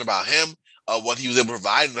where I stand about him, what he was able to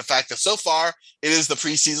provide, and the fact that so far it is the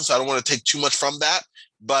preseason, so I don't want to take too much from that.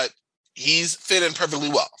 But he's fit in perfectly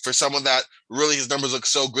well for someone that really his numbers look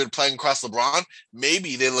so good playing across LeBron.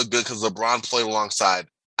 Maybe they look good because LeBron played alongside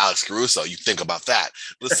Alex Caruso. You think about that.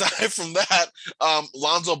 But aside from that,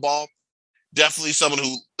 Lonzo Ball, definitely someone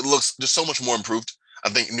who looks just so much more improved. I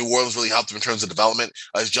think New Orleans really helped him in terms of development.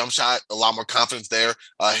 His jump shot, a lot more confidence there.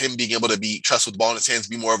 Him being able to be trusted with the ball in his hands,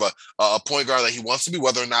 be more of a point guard that he wants to be,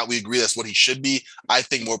 whether or not we agree that's what he should be. I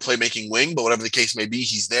think more playmaking wing, but whatever the case may be,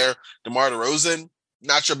 he's there. DeMar DeRozan,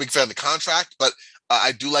 not sure, big fan of the contract, but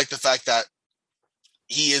I do like the fact that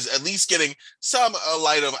he is at least getting some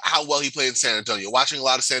light of how well he played in San Antonio. Watching a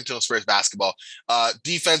lot of San Antonio Spurs basketball.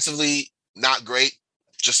 Defensively, not great,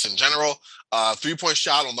 just in general. 3-point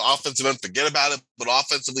shot on the offensive end, forget about it. But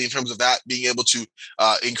offensively, in terms of that, being able to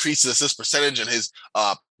increase his assist percentage and his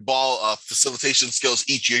ball facilitation skills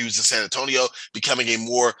each year he was in San Antonio, becoming a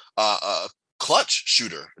more clutch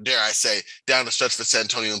shooter, dare I say, down the stretch for San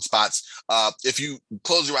Antonio in spots. If you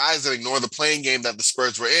close your eyes and ignore the playing game that the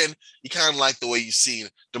Spurs were in, you kind of like the way you've seen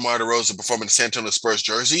DeMar DeRozan performing in the San Antonio Spurs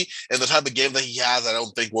jersey, and the type of game that he has, I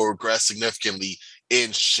don't think will regress significantly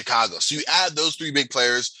in Chicago. So you add those three big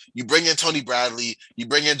players, you bring in Tony Bradley, you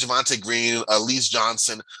bring in Javonte Green, Elise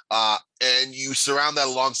Johnson, and you surround that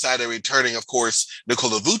alongside a returning, of course,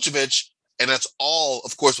 Nikola Vucevic, and that's all,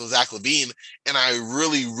 of course, with Zach LaVine. And I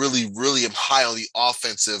really, really, really am high on the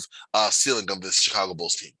offensive ceiling of this Chicago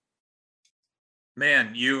Bulls team.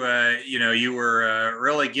 Man, you were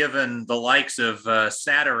really giving the likes of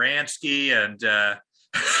Satoransky and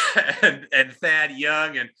Thad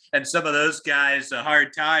Young and some of those guys a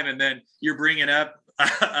hard time, and then you're bringing up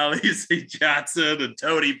Elise Johnson and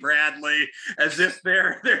Tony Bradley as if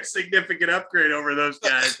they're significant upgrade over those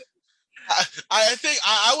guys. I think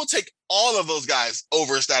I will take all of those guys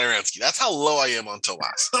over Satoransky. That's how low I am on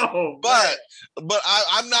Tomas. But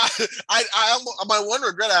I'm not. My one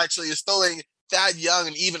regret actually is throwing Thad Young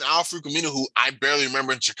and even Al-Farouq Aminu, who I barely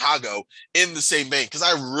remember in Chicago, in the same vein, because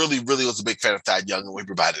I really, really was a big fan of Thad Young and what he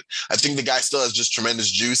provided. I think the guy still has just tremendous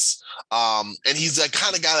juice. And he's that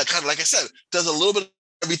kind of guy that kind of, like I said, does a little bit of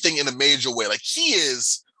everything in a major way. Like, he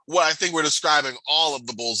is what I think we're describing all of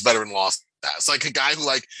the Bulls veteran loss as. Like a guy who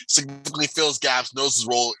like significantly fills gaps, knows his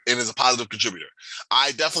role, and is a positive contributor.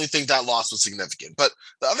 I definitely think that loss was significant. But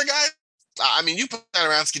the other guy, I mean, you put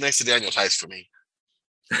Satoransky next to Daniel Tice for me.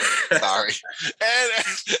 Sorry.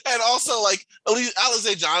 And also like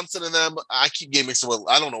Alize Johnson and them, I keep getting mixed up.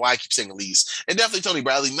 I don't know why I keep saying Elise. And definitely Tony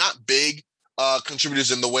Bradley, not big contributors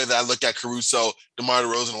in the way that I look at Caruso, DeMar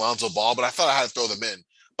DeRozan, and Alonzo Ball, but I thought I had to throw them in.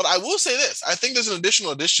 But I will say this. I think there's an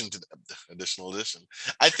additional addition.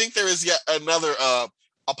 I think there is yet another a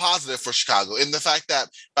positive for Chicago in the fact that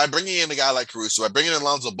by bringing in a guy like Caruso, by bringing in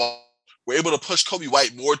Alonzo Ball, we're able to push Kobe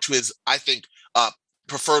White more to his, I think,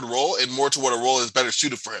 preferred role and more to what a role is better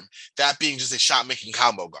suited for him. That being just a shot-making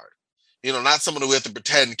combo guard. You know, not someone who we have to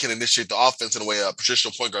pretend can initiate the offense in a way a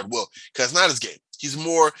traditional point guard will, because it's not his game.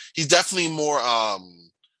 He's definitely more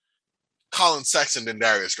Colin Sexton than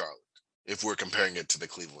Darius Garland, if we're comparing it to the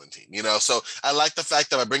Cleveland team, you know? So I like the fact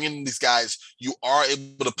that by bringing in these guys, you are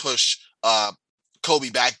able to push Kobe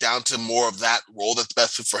back down to more of that role that's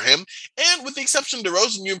best fit for him. And with the exception of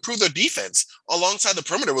DeRozan, you improve their defense alongside the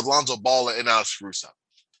perimeter with Lonzo Ball and Alex Caruso.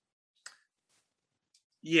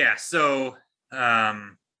 Yeah, so a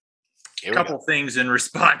couple things in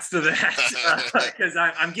response to that, because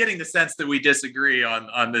I'm getting the sense that we disagree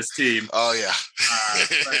on this team. Oh, yeah.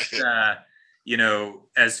 But you know,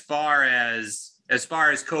 as far as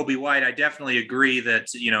Kobe White, I definitely agree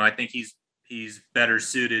that, you know, I think he's better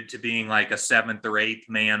suited to being like a 7th or 8th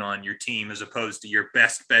man on your team as opposed to your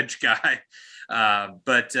best bench guy.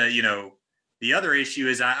 But you know, the other issue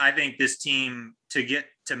is I think this team,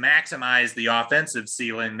 to maximize the offensive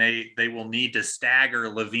ceiling, they will need to stagger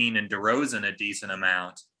LaVine and DeRozan a decent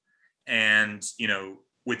amount. And, you know,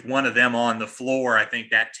 with one of them on the floor, I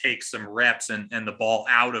think that takes some reps and the ball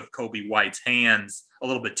out of Kobe White's hands a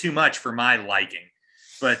little bit too much for my liking.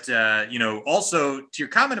 But, you know, also to your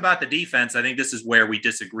comment about the defense, I think this is where we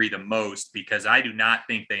disagree the most, because I do not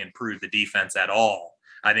think they improved the defense at all.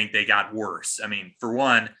 I think they got worse. I mean, for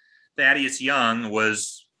one, Thaddeus Young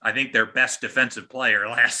was, I think, their best defensive player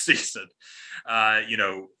last season. You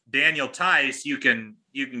know, Daniel Tice, you can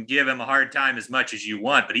give him a hard time as much as you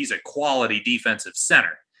want, but he's a quality defensive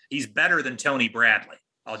center. He's better than Tony Bradley.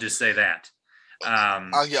 I'll just say that.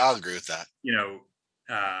 I'll agree with that. You know,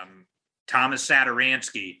 Thomas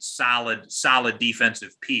Satoransky, solid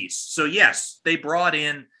defensive piece. So yes, they brought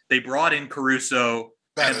in Caruso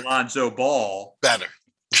and Alonzo Ball. Better.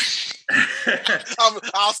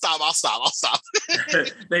 I'll stop.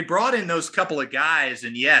 They brought in those couple of guys,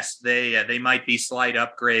 and yes, they might be slight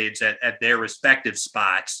upgrades at their respective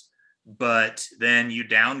spots, but then you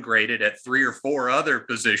downgraded at 3 or 4 other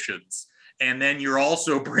positions, and then you're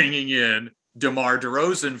also bringing in DeMar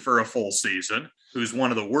DeRozan for a full season, who's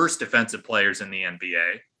one of the worst defensive players in the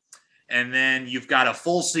NBA, and then you've got a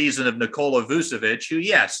full season of Nikola Vucevic, who,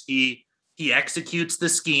 yes, he executes the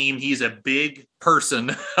scheme. He's a big person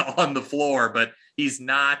on the floor, but he's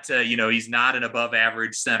not, he's not an above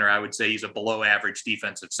average center. I would say he's a below average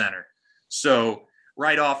defensive center. So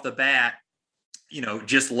right off the bat, you know,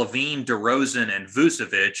 just LaVine, DeRozan, and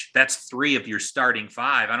Vucevic, that's 3 of your starting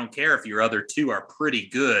 5. I don't care if your other 2 are pretty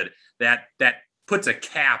good. That puts a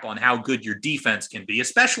cap on how good your defense can be,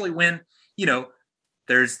 especially when, you know,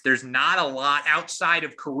 there's not a lot outside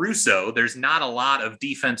of Caruso. There's not a lot of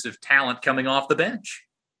defensive talent coming off the bench.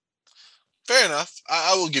 Fair enough.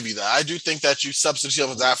 I will give you that. I do think that you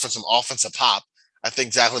substitute that for some offensive pop. I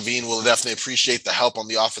think Zach LaVine will definitely appreciate the help on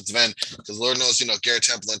the offensive end, because Lord knows, you know, Garrett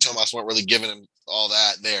Temple and Tomas weren't really giving him all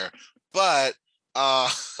that there. But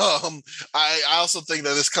I also think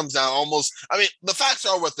that this comes down almost. I mean, the facts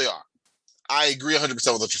are what they are. I agree 100% with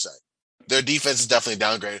what you're saying. Their defense is definitely a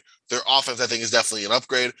downgrade. Their offense, I think, is definitely an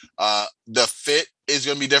upgrade. The fit is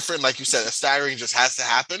going to be different. Like you said, a staggering just has to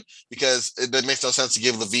happen because it makes no sense to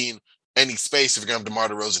give LaVine any space if you're going to have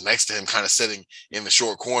DeMar DeRozan next to him kind of sitting in the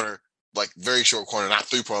short corner, like very short corner, not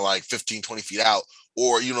three-point, like 15, 20 feet out,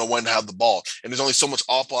 or, when to have the ball. And there's only so much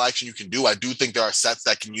off-ball action you can do. I do think there are sets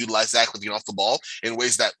that can utilize Zach LaVine off the ball in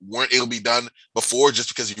ways that weren't able to be done before just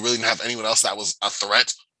because you really didn't have anyone else that was a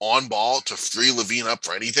threat on ball to free LaVine up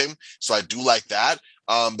for anything. So I do like that.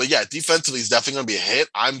 But yeah, defensively is definitely going to be a hit.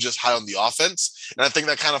 I'm just high on the offense. And I think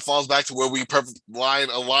that kind of falls back to where we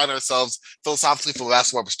align ourselves philosophically from a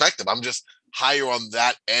basketball perspective. I'm just higher on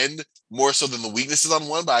that end more so than the weaknesses on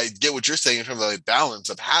one, but I get what you're saying in terms of the balance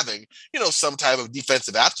of having, some type of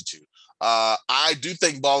defensive aptitude. I do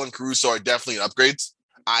think Ball and Caruso are definitely upgrades.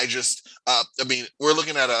 We're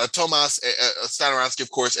looking at a Tomas, a Stanoransky,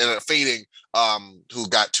 of course, and a fading, who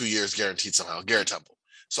got 2 years guaranteed somehow, Garrett Temple.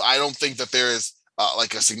 So I don't think that there is I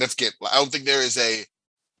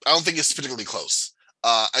don't think it's particularly close.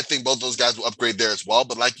 I think both those guys will upgrade there as well.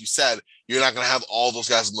 But like you said, you're not going to have all those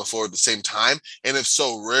guys on the floor at the same time. And if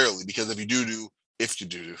so, rarely, because if you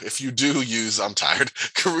do use, I'm tired,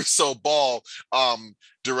 Caruso, Ball,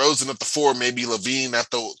 DeRozan at the 4, maybe LaVine at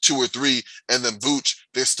the 2 or 3, and then Vooch,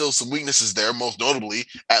 there's still some weaknesses there, most notably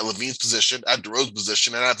at LaVine's position, at DeRozan's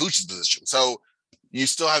position, and at Vooch's position. So you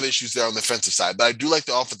still have issues there on the defensive side, but I do like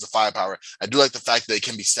the offensive firepower. I do like the fact that it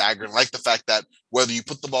can be staggering. I like the fact that whether you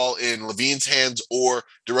put the ball in LaVine's hands or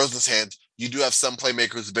DeRozan's hands, you do have some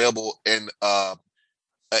playmakers available and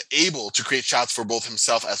able to create shots for both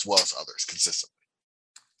himself as well as others consistently.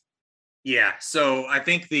 Yeah, so I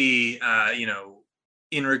think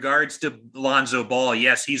in regards to Lonzo Ball,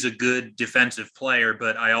 yes, he's a good defensive player,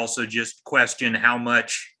 but I also just question how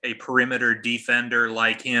much a perimeter defender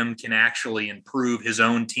like him can actually improve his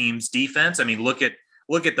own team's defense. I mean, look at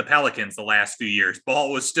the Pelicans the last few years.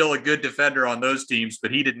 Ball was still a good defender on those teams,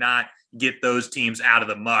 but he did not get those teams out of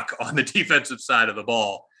the muck on the defensive side of the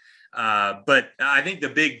ball. But I think the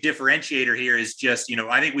big differentiator here is just,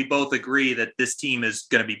 I think we both agree that this team is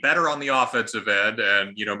going to be better on the offensive end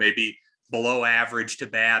and, maybe below average to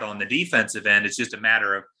bad on the defensive end. It's just a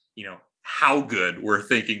matter of, how good we're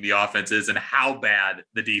thinking the offense is and how bad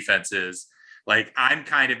the defense is. Like, I'm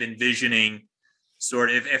kind of envisioning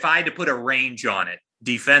sort of, if I had to put a range on it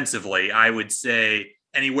defensively, I would say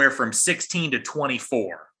anywhere from 16 to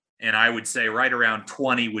 24. And I would say right around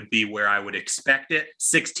 20 would be where I would expect it.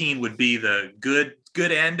 16 would be the good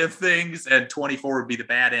end of things, and 24 would be the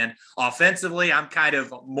bad end. Offensively, I'm kind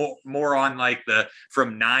of more on like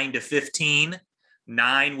from 9 to 15.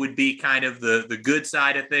 9 would be kind of the good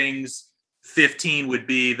side of things. 15 would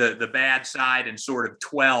be the bad side, and sort of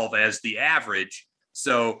 12 as the average.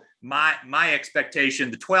 So my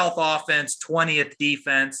expectation, the 12th offense, 20th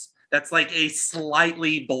defense, that's like a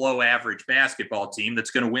slightly below average basketball team that's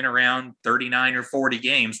going to win around 39 or 40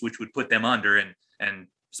 games, which would put them under. And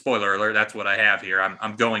spoiler alert, that's what I have here.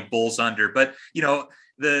 I'm going Bulls under. But,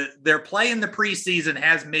 their play in the preseason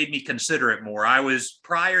has made me consider it more.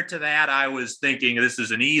 Prior to that, I was thinking this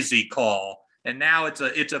is an easy call. And now it's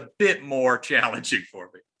a bit more challenging for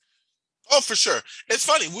me. Oh, for sure. It's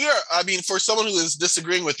funny. For someone who is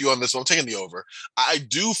disagreeing with you on this one, I'm taking the over. I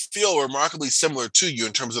do feel remarkably similar to you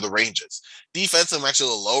in terms of the ranges. Defense, I'm actually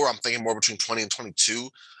a little lower. I'm thinking more between 20 and 22,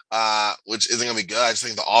 which isn't going to be good. I just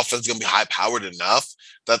think the offense is going to be high-powered enough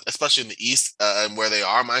that, especially in the East and where they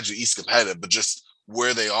are, mind you, East competitive, but just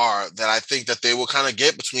where they are, that I think that they will kind of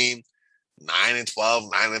get between 9 and 12,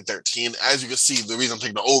 9 and 13. As you can see, the reason I'm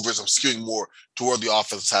taking the over is I'm skewing more toward the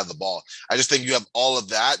offensive side of the ball. I just think you have all of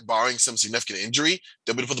that, barring some significant injury,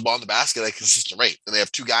 they'll be able to put the ball in the basket at a consistent rate. And they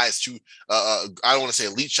have two guys, I don't want to say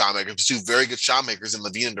elite shot makers, but two very good shot makers in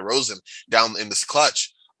LaVine and DeRozan down in this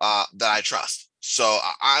clutch that I trust. So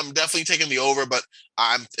I'm definitely taking the over, but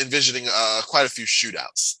I'm envisioning quite a few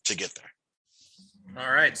shootouts to get there.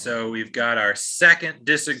 All right, so we've got our second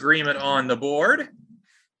disagreement on the board.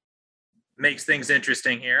 Makes things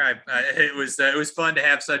interesting here. It was fun to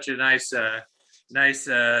have such a nice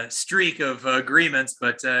streak of agreements,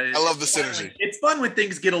 but I love the synergy. It's fun when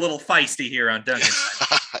things get a little feisty here on Duncan.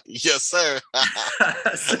 Yes, sir.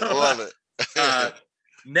 I love it.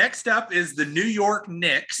 Next up is the New York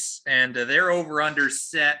Knicks, and their over-under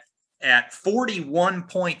set at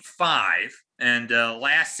 41.5. And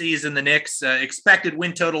last season, the Knicks expected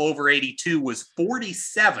win total over 82 was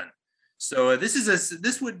 47. So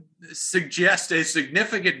this would suggest a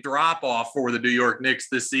significant drop off for the New York Knicks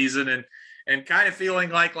this season, and kind of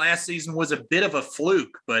feeling like last season was a bit of a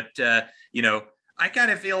fluke. But I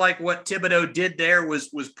kind of feel like what Thibodeau did there was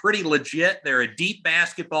pretty legit. They're a deep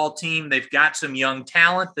basketball team. They've got some young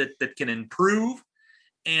talent that can improve.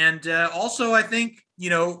 And also, I think,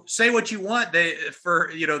 say what you want. They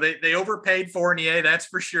overpaid Fournier, that's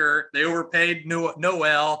for sure. They overpaid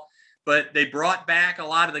Noel, but they brought back a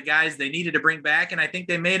lot of the guys they needed to bring back. And I think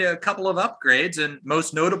they made a couple of upgrades, and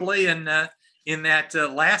most notably in that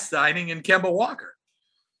last signing in Kemba Walker.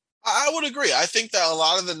 I would agree. I think that a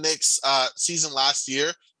lot of the Knicks season last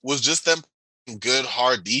year was just them good,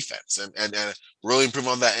 hard defense and really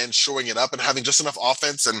improving on that end, shoring it up and having just enough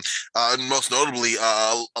offense. And most notably,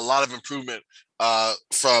 a lot of improvement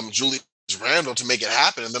from Julius Randle to make it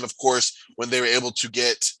happen. And then, of course, when they were able to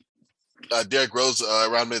get Derrick Rose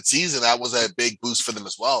around mid-season, that was a big boost for them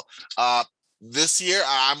as well. This year,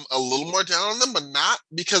 I'm a little more down on them, but not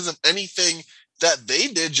because of anything that they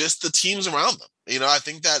did, just the teams around them. I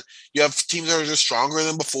think that you have teams that are just stronger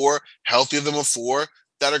than before, healthier than before,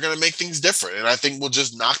 that are going to make things different. And I think we'll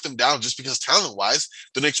just knock them down just because talent-wise,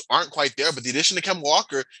 the Knicks aren't quite there. But the addition of Kemba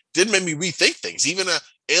Walker did make me rethink things. Even a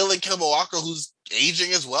ailing Kemba Walker who's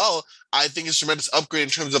aging as well, I think is a tremendous upgrade in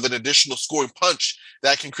terms of an additional scoring punch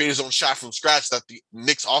that can create his own shot from scratch that the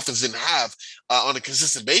Knicks offense didn't have on a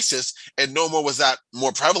consistent basis. And no more was that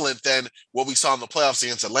more prevalent than what we saw in the playoffs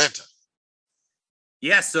against Atlanta.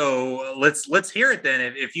 Yeah, so let's hear it then.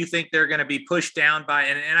 If you think they're going to be pushed down by,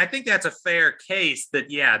 and I think that's a fair case that,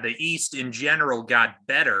 the East in general got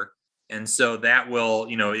better. And so that will,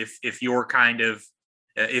 if you're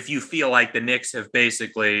if you feel like the Knicks have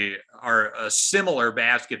basically are a similar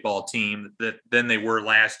basketball team than they were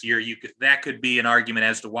last year, that could be an argument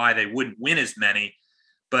as to why they wouldn't win as many.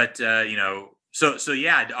 But, So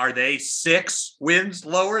are they 6 wins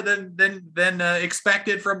lower than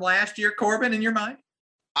expected from last year, Corbin, in your mind?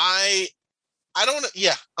 I don't.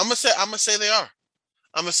 Yeah, I'm gonna say they are.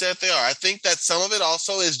 I'm gonna say that they are. I think that some of it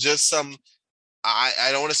also is just some. I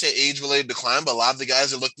don't want to say age-related decline, but a lot of the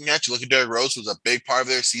guys are looking at. You look at Derrick Rose, who's a big part of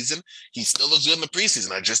their season. He still looks good in the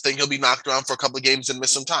preseason. I just think he'll be knocked around for a couple of games and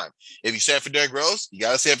miss some time. If you say it for Derrick Rose, you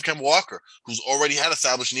got to say it for Kemba Walker, who's already had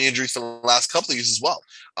established knee injuries for the last couple of years as well.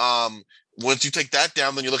 Once you take that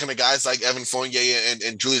down, then you're looking at guys like Evan Fournier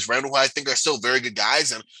and Julius Randle, who I think are still very good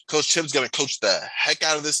guys. And Coach Tibbs going to coach the heck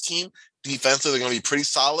out of this team. Defensively, they're going to be pretty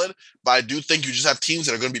solid. But I do think you just have teams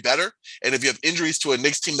that are going to be better. And if you have injuries to a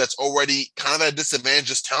Knicks team that's already kind of at a disadvantage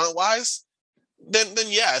just talent-wise, then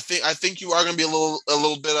yeah, I think you are going to be a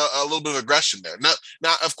little bit of aggression there.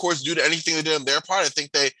 Not of course due to anything they did on their part. I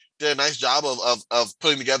think they did a nice job of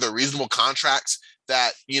putting together reasonable contracts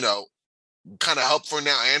that kind of help for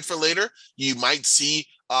now and for later. You might see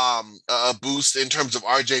a boost in terms of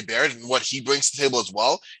RJ Barrett and what he brings to the table as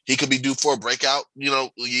well. He could be due for a breakout,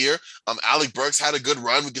 year. Alec Burks had a good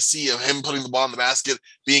run. We could see him putting the ball in the basket,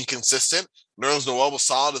 being consistent. Nerlens Noel was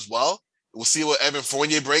solid as well. We'll see what Evan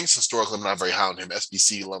Fournier brings. Historically, I'm not very high on him.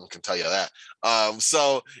 SBC alum can tell you that.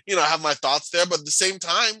 So I have my thoughts there, but at the same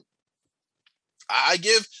time, I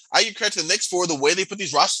give credit to the Knicks for the way they put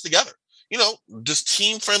these rosters together. Just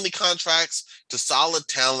team-friendly contracts to solid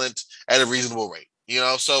talent at a reasonable rate.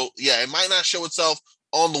 So yeah, it might not show itself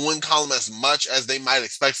on the win column as much as they might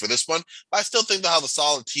expect for this one, but I still think they'll have a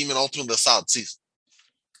solid team and ultimately a solid season.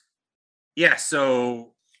 Yeah,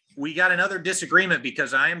 so we got another disagreement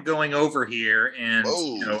because I am going over here and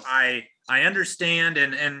I understand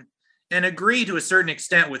and agree to a certain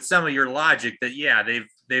extent with some of your logic that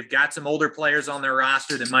they've got some older players on their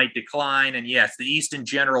roster that might decline. And yes, the East in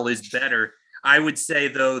general is better. I would say,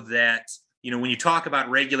 though, that, when you talk about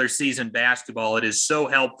regular season basketball, it is so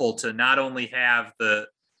helpful to not only have the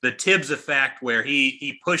Tibbs effect where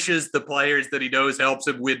he pushes the players that he knows helps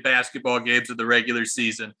him win basketball games in the regular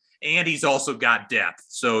season, and he's also got depth.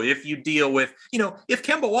 So if you deal with, if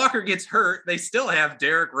Kemba Walker gets hurt, they still have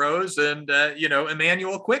Derrick Rose and,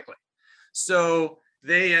 Emmanuel Quickley. So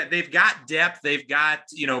they've got depth. They've got,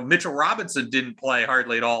 Mitchell Robinson didn't play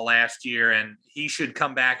hardly at all last year, and he should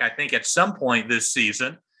come back, I think, at some point this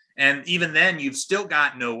season. And even then, you've still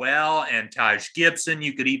got Noel and Taj Gibson.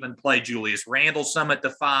 You could even play Julius Randle some at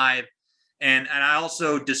the 5. And I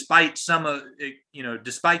also, despite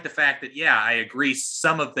despite the fact that, I agree,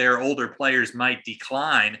 some of their older players might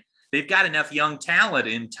decline, they've got enough young talent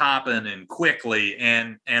in Toppin and Quickley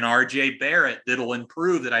and RJ Barrett that'll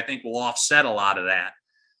improve that I think will offset a lot of that.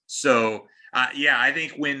 So, I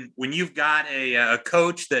think when you've got a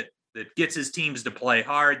coach that gets his teams to play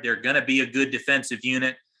hard, they're going to be a good defensive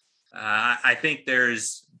unit. I think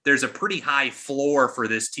there's a pretty high floor for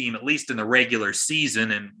this team, at least in the regular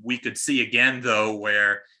season. And we could see again, though,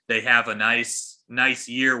 where they have a nice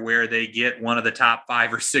year where they get one of the top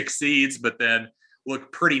 5 or 6 seeds, but then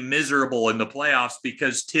look pretty miserable in the playoffs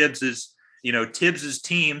because Tibbs's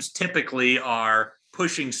teams typically are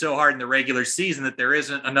pushing so hard in the regular season that there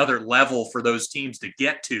isn't another level for those teams to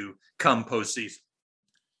get to come postseason.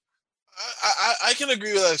 I can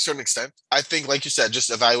agree with that to a certain extent. I think, like you said,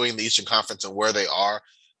 just evaluating the Eastern Conference and where they are,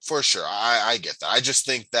 for sure. I get that. I just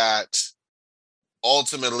think that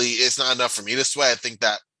ultimately it's not enough for me to sway. I think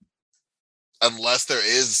that unless there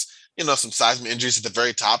is, some seismic injuries at the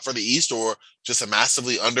very top for the East or just a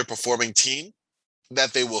massively underperforming team,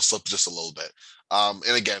 that they will slip just a little bit.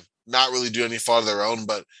 And again, not really do any fault of their own,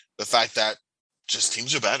 but the fact that just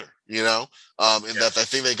teams are better, and that I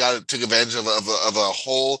think they took advantage of a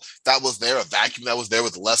hole that was there, a vacuum that was there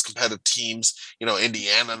with less competitive teams,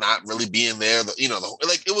 Indiana not really being there,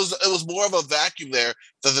 it was more of a vacuum there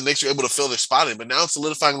that the Knicks were able to fill their spot in, but now it's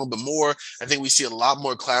solidifying a little bit more. I think we see a lot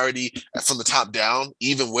more clarity from the top down,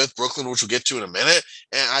 even with Brooklyn, which we'll get to in a minute.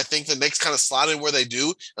 And I think the Knicks kind of slot in where they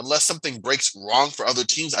do, unless something breaks wrong for other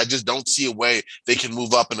teams. I just don't see a way they can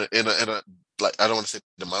move up in a like, I don't want to say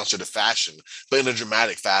demonstrative fashion, but in a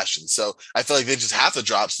dramatic fashion. So I feel like they just have to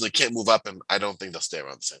drop, so they can't move up, and I don't think they'll stay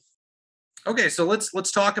around the same. Okay, so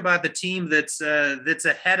let's talk about the team that's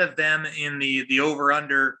ahead of them in the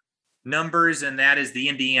over/under numbers, and that is the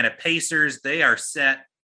Indiana Pacers. They are set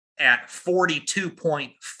at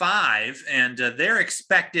 42.5, and their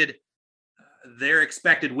expected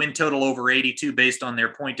win total over 82 based on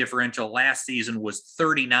their point differential last season was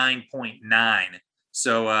 39.9.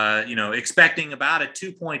 So, expecting about a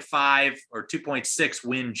 2.5 or 2.6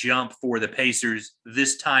 win jump for the Pacers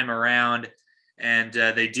this time around. And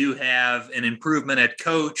they do have an improvement at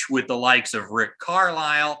coach with the likes of Rick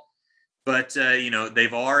Carlisle. But,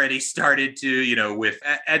 they've already started to, with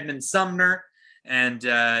Edmund Sumner and,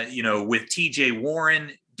 with TJ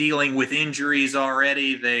Warren dealing with injuries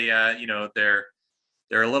already. They're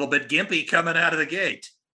a little bit gimpy coming out of the gate.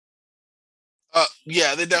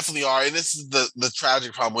 Yeah, they definitely are. And this is the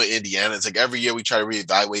tragic problem with Indiana. It's like every year we try to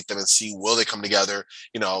reevaluate them and see, will they come together?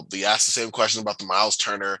 They ask the same question about the Miles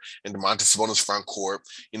Turner and Domantas Sabonis front court.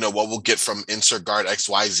 What we'll get from insert guard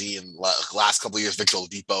XYZ in last couple of years, Victor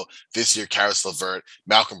Oladipo. This year, Karis LeVert,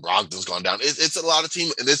 Malcolm Brogdon's gone down. It's a lot of team,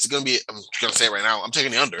 and this is going to be, I'm going to say it right now, I'm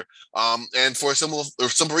taking the under. And for a simple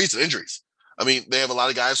reason, injuries. I mean, they have a lot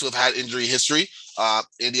of guys who have had injury history.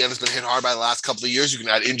 Indiana's been hit hard by the last couple of years. You can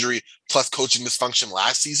add injury plus coaching dysfunction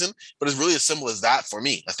last season, but it's really as simple as that for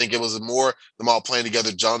me. I think it was more them all playing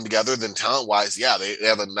together, gelling together than talent-wise. Yeah, they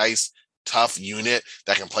have a nice, tough unit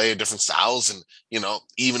that can play in different styles. And,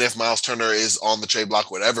 even if Miles Turner is on the trade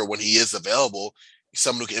block, whatever, when he is available,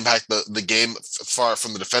 someone who can impact the game far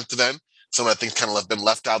from the defensive end. Someone I think kind of been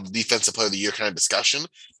left out of the defensive player of the year kind of discussion,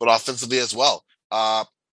 but offensively as well.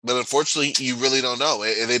 But unfortunately, you really don't know.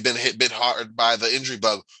 They've been hit bit hard by the injury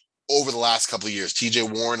bug over the last couple of years.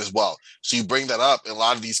 TJ Warren as well. So you bring that up, and a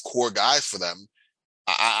lot of these core guys for them,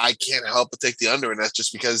 I can't help but take the under, and that's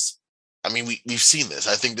just because, we've seen this.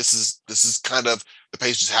 I think this is kind of the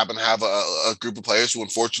Pacers happen to have a group of players who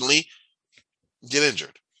unfortunately get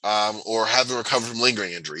injured or haven't recovered from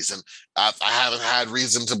lingering injuries, and I haven't had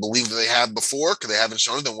reason to believe that they have before because they haven't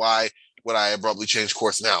shown it. Then why would I abruptly change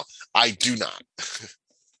course now? I do not.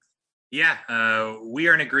 Yeah, we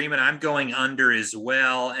are in agreement. I'm going under as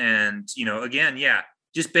well. And, again,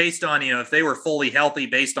 just based on, if they were fully healthy,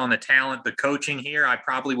 based on the talent, the coaching here, I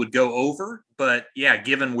probably would go over. But,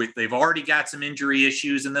 given they've already got some injury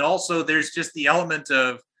issues. And then also there's just the element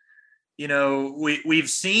of, we've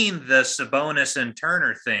seen the Sabonis and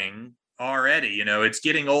Turner thing already. It's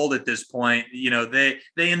getting old at this point. They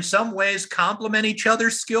in some ways complement each other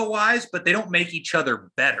skill-wise, but they don't make each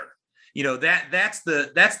other better. That's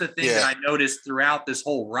the thing that I noticed throughout this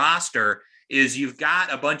whole roster is you've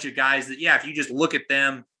got a bunch of guys that, if you just look at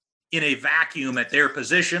them in a vacuum at their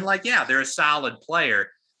position, they're a solid player,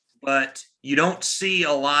 but you don't see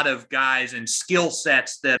a lot of guys and skill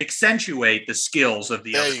sets that accentuate the skills of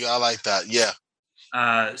the other. There you go. I like that. Yeah.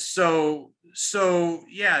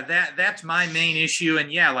 That's my main issue.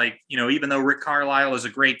 And even though Rick Carlisle is a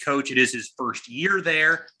great coach, it is his first year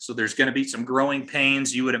there. So there's going to be some growing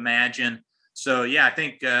pains, you would imagine. So I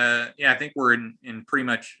think we're in pretty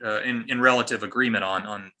much in relative agreement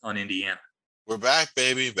on Indiana. We're back,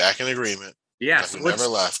 baby. Back in agreement. Yeah. So never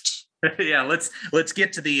left. Yeah. Let's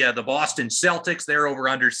get to the Boston Celtics. They're over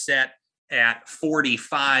under set at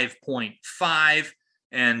 45.5.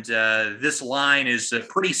 And this line is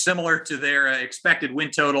pretty similar to their expected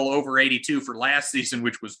win total over 82 for last season,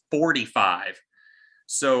 which was 45.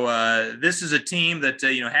 So this is a team that,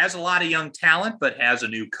 has a lot of young talent, but has a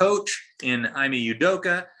new coach in Ime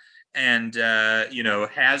Udoka. and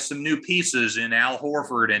has some new pieces in Al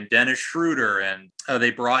Horford and Dennis Schroeder, and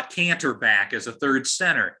they brought Cantor back as a third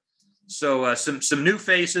center. So some new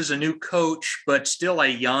faces, a new coach, but still a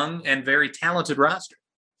young and very talented roster.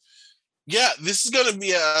 Yeah, this is going to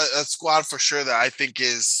be a squad for sure that I think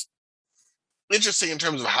is interesting in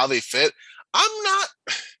terms of how they fit. I'm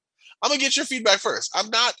going to get your feedback first. I'm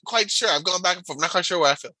not quite sure. I've gone back and forth. I'm not quite sure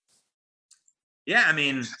where I feel. Yeah, I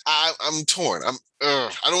mean, I'm torn. I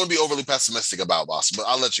don't want to be overly pessimistic about Boston, but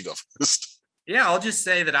I'll let you go first. Yeah, I'll just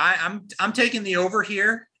say that I'm taking the over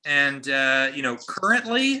here, and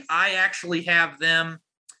currently I actually have them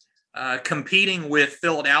competing with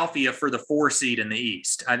Philadelphia for the 4 seed in the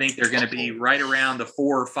East. I think they're going to be right around the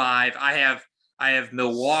 4 or 5. I have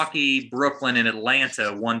Milwaukee, Brooklyn, and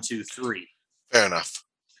Atlanta 1, 2, 3. Fair enough.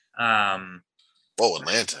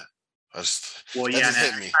 Atlanta. I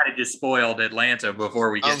kind of just spoiled Atlanta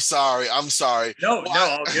before we get. I'm sorry. No,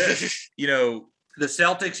 all good. The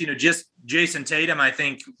Celtics, just Jason Tatum, I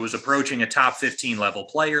think, was approaching a top 15 level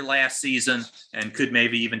player last season and could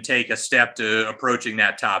maybe even take a step to approaching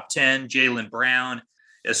that top 10. Jaylen Brown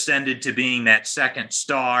ascended to being that second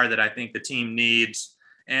star that I think the team needs.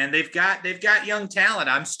 And they've got young talent.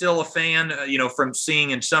 I'm still a fan, from seeing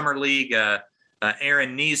in Summer League,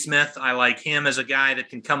 Aaron Nesmith. I like him as a guy that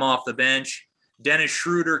can come off the bench. Dennis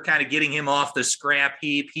Schroeder, kind of getting him off the scrap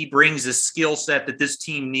heap. He brings a skill set that this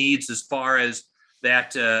team needs as far as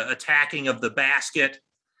that attacking of the basket.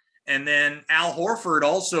 And then Al Horford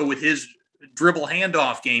also with his dribble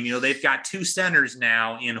handoff game. They've got 2 centers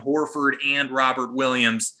now in Horford and Robert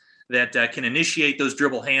Williams that can initiate those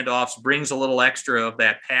dribble handoffs, brings a little extra of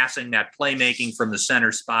that passing, that playmaking from the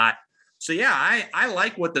center spot. So, yeah, I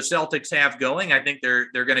like what the Celtics have going. I think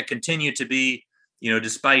they're going to continue to be,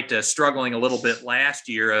 despite struggling a little bit last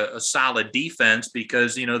year, a solid defense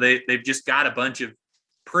because, they've just got a bunch of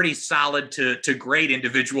pretty solid to great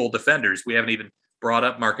individual defenders. We haven't even brought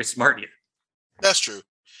up Marcus Smart yet. That's true.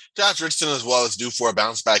 Josh Richardson as well is due for a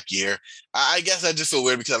bounce back year. I guess I just feel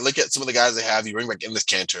weird because I look at some of the guys they have. You bring back Enes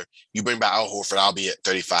Kanter, you bring back Al Horford, I'll be at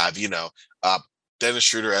 35, Dennis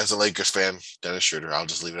Schroeder, as a Lakers fan, Dennis Schroeder, I'll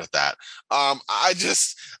just leave it at that. I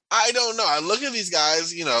don't know. I look at these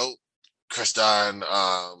guys, Chris Dunn,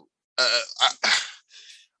 I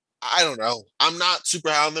don't know. I'm not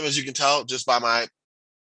super high on them, as you can tell, just by my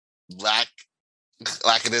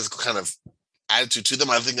lackadaisical kind of attitude to them.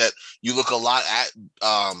 I think that you look a lot at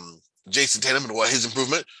Jason Tatum and what his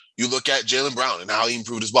improvement. You look at Jaylen Brown and how he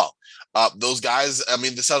improved as well. Those guys, I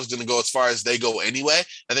mean, the Celtics didn't go as far as they go anyway.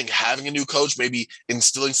 I think having a new coach, maybe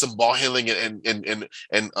instilling some ball handling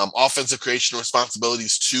and offensive creation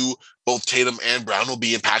responsibilities to both Tatum and Brown will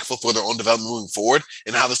be impactful for their own development moving forward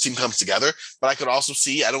and how this team comes together. But I could also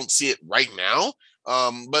see, I don't see it right now.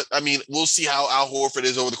 But I mean, we'll see how Al Horford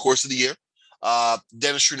is over the course of the year.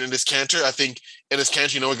 Dennis Schroeder and Enes Kanter, I think Enes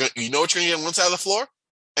Kanter, you know what you're going to get on one side of the floor,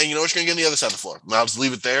 and you know what you're going to get on the other side of the floor. And I'll just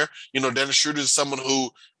leave it there. Dennis Schroeder is someone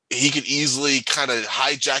who he could easily kind of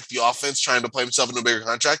hijack the offense, trying to play himself into a bigger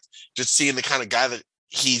contract. Just seeing the kind of guy that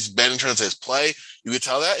he's been in terms of his play, you could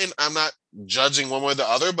tell that. And I'm not judging one way or the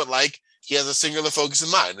other, but he has a singular focus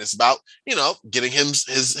in mind. It's about, getting him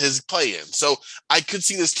his play in. So I could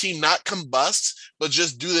see this team not combust, but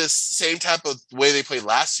just do this same type of way they played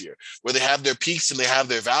last year, where they have their peaks and they have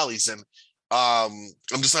their valleys. And I'm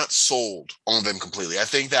just not sold on them completely. I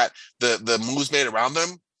think that the moves made around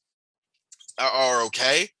them are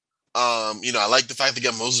okay. I like the fact they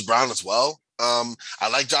got Moses Brown as well. I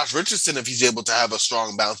like Josh Richardson if he's able to have a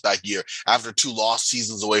strong bounce back year after 2 lost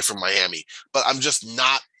seasons away from Miami. But I'm just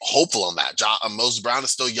not hopeful on that. Moses Brown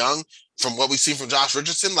is still young. From what we've seen from Josh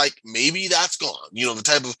Richardson, maybe that's gone. The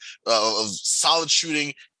type of solid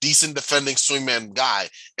shooting, decent defending swingman guy.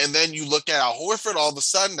 And then you look at Al Horford, all of a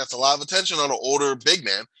sudden, that's a lot of attention on an older big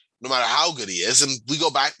man, no matter how good he is. And we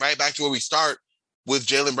go right back to where we start with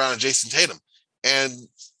Jaylen Brown and Jason Tatum. And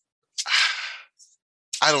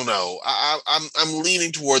I don't know. I'm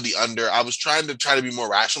leaning toward the under. I was trying to be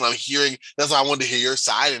more rational. That's why I wanted to hear your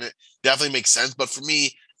side, and it definitely makes sense. But for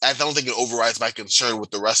me, I don't think it overrides my concern with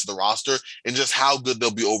the rest of the roster and just how good they'll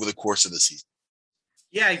be over the course of the season.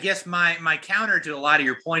 Yeah, I guess my counter to a lot of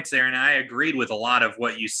your points there, and I agreed with a lot of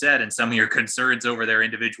what you said and some of your concerns over their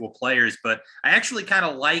individual players, but I actually kind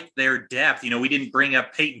of like their depth. We didn't bring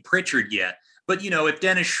up Peyton Pritchard yet. But, if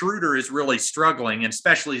Dennis Schroeder is really struggling, and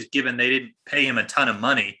especially given they didn't pay him a ton of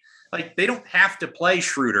money, they don't have to play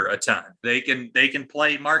Schroeder a ton. They can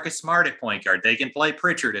play Marcus Smart at point guard. They can play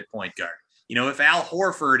Pritchard at point guard. If Al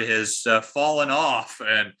Horford has fallen off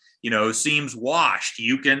and seems washed,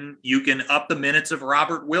 you can up the minutes of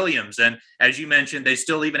Robert Williams. And as you mentioned, they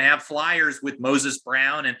still even have flyers with Moses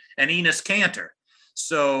Brown and Enes Kanter.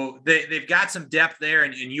 So they've got some depth there.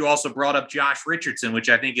 And you also brought up Josh Richardson, which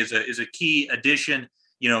I think is a key addition,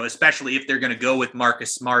 especially if they're going to go with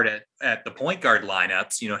Marcus Smart at the point guard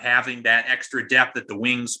lineups. Having that extra depth at the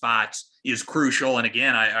wing spots is crucial. And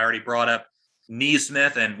again, I already brought up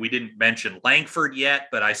Nesmith, and we didn't mention Langford yet,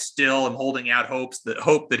 but I still am holding out hope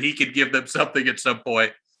that he could give them something at some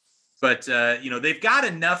point. But, they've got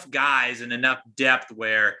enough guys and enough depth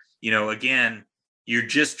where, again, you're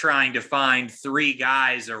just trying to find three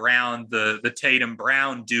guys around the Tatum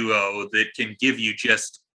Brown duo that can give you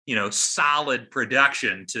just, solid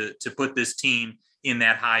production to put this team in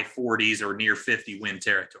that high 40s or near 50 win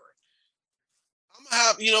territory.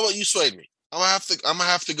 You know what? You swayed me. I'm gonna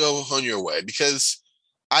have to go on your way, because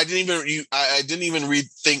I didn't even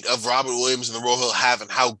think of Robert Williams and the role he'll have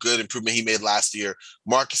and how good improvement he made last year.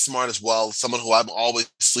 Marcus Smart as well, someone who I'm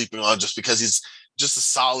always sleeping on just because he's just a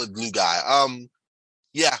solid new guy.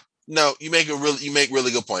 Yeah, no, you make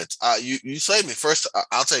really good points. You slayed me. First,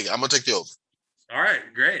 I'll take it. I'm gonna take the over. All right,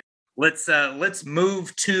 great. Let's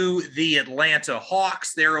move to the Atlanta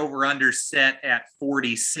Hawks. Their over/under set at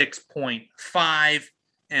 46.5.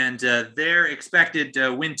 And their expected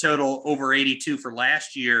win total over 82 for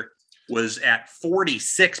last year was at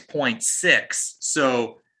 46.6.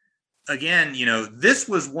 So again, this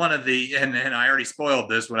was one of the, and I already spoiled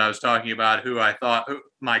this when I was talking about who I thought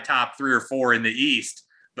my top 3 or 4 in the East,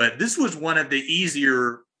 but this was one of the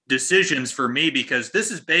easier decisions for me, because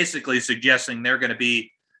this is basically suggesting they're going to be,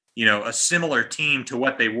 a similar team to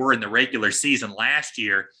what they were in the regular season last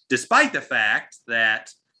year, despite the fact that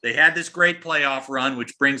they had this great playoff run,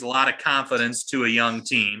 which brings a lot of confidence to a young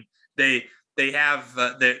team. They're now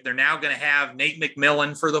going to have Nate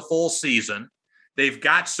McMillan for the full season. They've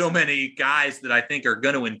got so many guys that I think are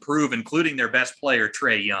going to improve, including their best player,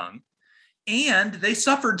 Trae Young. And they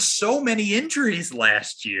suffered so many injuries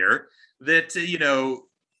last year that,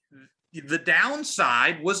 the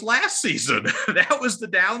downside was last season. That was the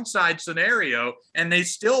downside scenario. And they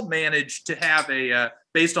still managed to have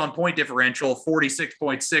based on point differential,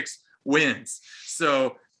 46.6 wins.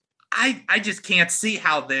 So I just can't see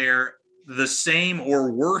how they're the same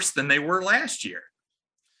or worse than they were last year.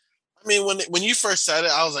 I mean, when you first said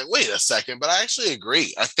it, I was like, wait a second, but I actually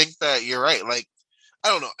agree. I think that you're right. Like, I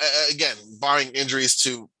don't know. Again, barring injuries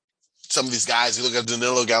to some of these guys, you look at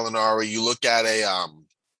Danilo Gallinari, you look at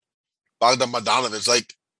Bogdan Bogdanović,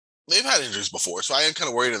 like, they've had injuries before. So I am kind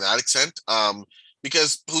of worried to that extent.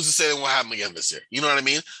 Because who's to say they won't happen again this year? You know what I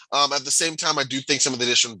mean? At the same time, I do think some of the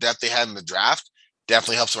additional depth they had in the draft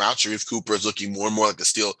definitely helps them out. Sharif Cooper is looking more and more like a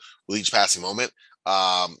steal with each passing moment.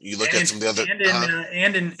 You look at some of the other...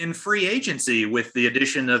 And in free agency with the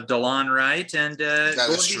addition of DeLon Wright and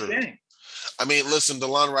Gorgui Dieng. I mean, listen,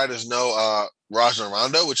 DeLon Wright is no Rajon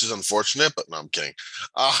Rondo, which is unfortunate, but no, I'm kidding.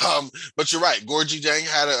 But you're right. Gorgui Dieng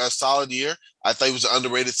had a solid year. I thought he was an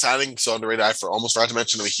underrated signing, so underrated I almost forgot to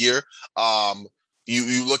mention him here.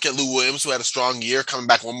 You look at Lou Williams, who had a strong year, coming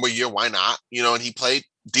back one more year. Why not? And he played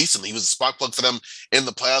decently. He was a spark plug for them in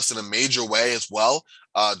the playoffs in a major way as well.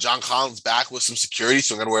 John Collins back with some security,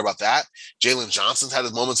 so I'm going to worry about that. Jalen Johnson's had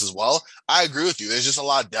his moments as well. I agree with you. There's just a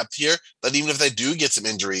lot of depth here that even if they do get some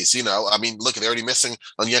injuries, I mean, look, they're already missing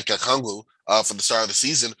Onyeka Okongwu for the start of the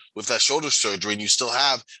season with that shoulder surgery, and you still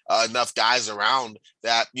have enough guys around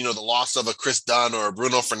that, the loss of a Chris Dunn or a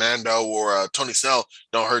Bruno Fernando or a Tony Snell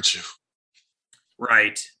don't hurt you.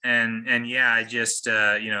 Right. And yeah, I just,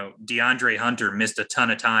 DeAndre Hunter missed a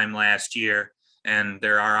ton of time last year, and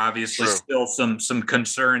there are obviously still some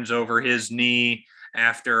concerns over his knee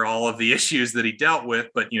after all of the issues that he dealt with.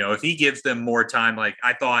 But, if he gives them more time, like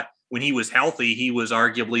I thought when he was healthy, he was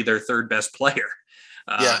arguably their third best player.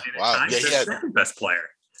 Wow. Yeah, he had second best player.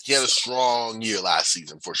 He had a strong year last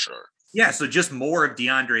season for sure. Yeah, so just more of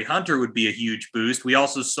DeAndre Hunter would be a huge boost. We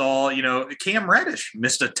also saw, Cam Reddish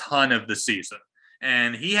missed a ton of the season,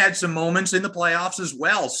 and he had some moments in the playoffs as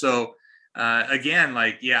well. So again,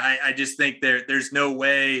 I just think there's no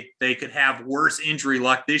way they could have worse injury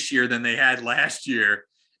luck this year than they had last year.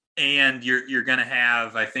 And you're going to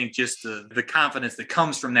have, I think, just the confidence that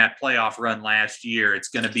comes from that playoff run last year. It's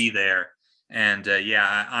going to be there. And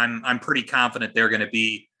I'm pretty confident they're going to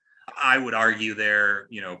be, I would argue they're,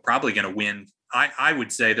 probably going to win. I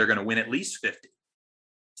would say they're going to win at least 50.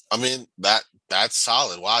 I mean, that's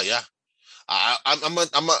solid. Wow. Yeah. I'm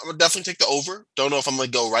gonna definitely take the over. Don't know if I'm gonna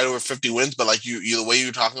go right over 50 wins, but like you the way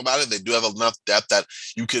you're talking about it, they do have enough depth that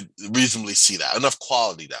you could reasonably see that, enough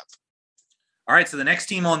quality depth. All right, so the next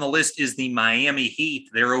team on the list is the Miami Heat.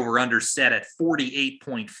 They're over-under set at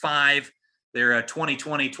 48.5. Their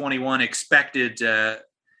 2020-21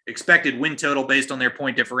 expected win total based on their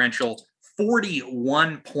point differential,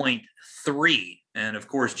 41.3. And, of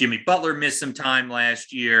course, Jimmy Butler missed some time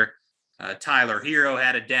last year. Tyler Hero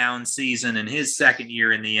had a down season in his second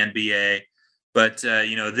year in the NBA. But,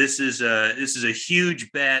 this is a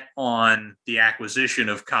huge bet on the acquisition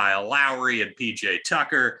of Kyle Lowry and PJ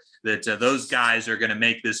Tucker, that those guys are going to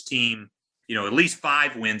make this team, at least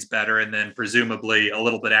 5 wins better. And then presumably a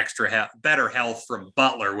little bit better health from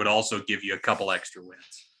Butler would also give you a couple extra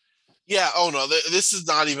wins. Yeah. Oh, no, this is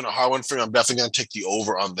not even a hard one for me. I'm definitely going to take the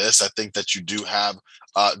over on this. I think that you do have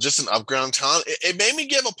just an upgrade on talent. It made me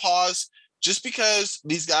give a pause just because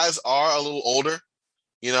these guys are a little older.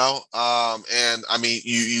 And I mean,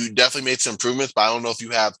 you definitely made some improvements, but I don't know if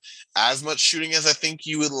you have as much shooting as I think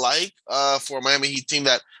you would like for a Miami Heat team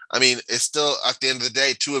that, I mean, it's still at the end of the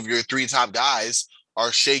day, 2 of your 3 top guys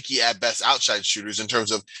are shaky at best outside shooters in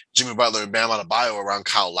terms of Jimmy Butler and Bam Adebayo around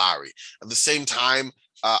Kyle Lowry. At the same time,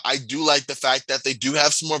 I do like the fact that they do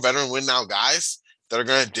have some more veteran win now guys that are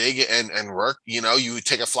going to dig and work. You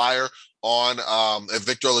take a flyer on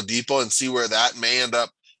Victor Oladipo and see where that may end up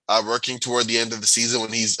working toward the end of the season or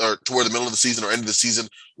toward the middle of the season or end of the season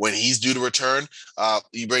when he's due to return.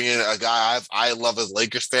 You bring in a guy I love as a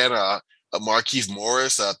Lakers fan, a Markieff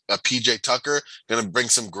Morris, a PJ Tucker, going to bring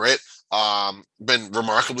some grit. Been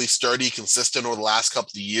remarkably sturdy, consistent over the last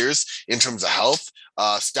couple of years in terms of health.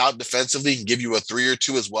 Stout defensively, can give you a 3 or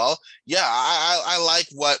 2 as well. Yeah, I like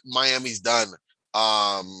what Miami's done.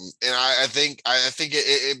 And I think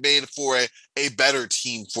it made for a better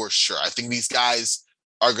team for sure. I think these guys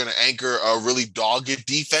are going to anchor a really dogged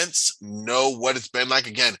defense, know what it's been like.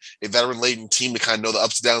 Again, a veteran-laden team to kind of know the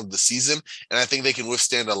ups and downs of the season, and I think they can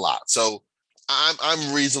withstand a lot. So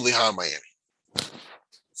I'm reasonably high on Miami.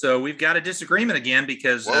 So we've got a disagreement again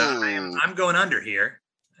because I'm going under here,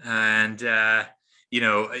 and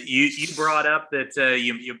you brought up that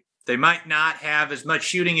they might not have as much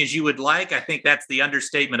shooting as you would like. I think that's the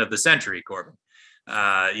understatement of the century, Corbin.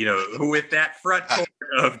 With that front court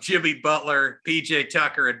of Jimmy Butler, PJ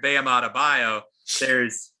Tucker, and Bam Adebayo,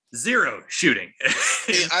 there's 0 shooting.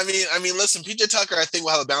 I mean, listen, PJ Tucker, I think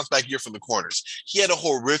will have a bounce back year from the corners. He had a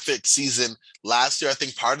horrific season last year. I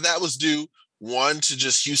think part of that was due, one, to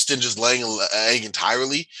just Houston just laying an egg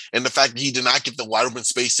entirely, and the fact that he did not get the wide open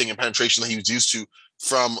spacing and penetration that he was used to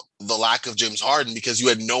from the lack of James Harden, because you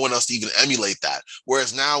had no one else to even emulate that.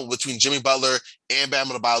 Whereas now between Jimmy Butler and Bam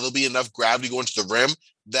Adebayo, there'll be enough gravity going to the rim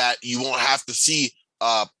that you won't have to see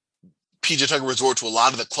PJ Tucker resort to a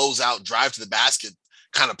lot of the closeout drive to the basket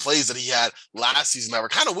kind of plays that he had last season that were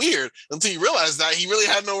kind of weird until you realize that he really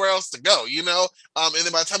had nowhere else to go, And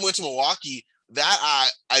then by the time we went to Milwaukee, that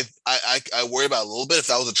I worry about a little bit if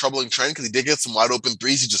that was a troubling trend, because he did get some wide open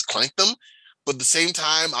threes. He just clanked them. But at the same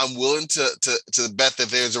time, I'm willing to bet that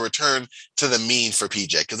there's a return to the mean for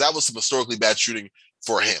PJ, because that was some historically bad shooting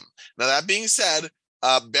for him. Now, that being said,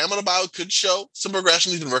 Bam Adebayo could show some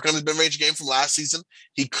progression. He's been working on his mid-range game from last season.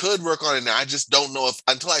 He could work on it now. I just don't know if,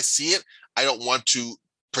 until I see it, I don't want to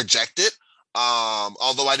project it.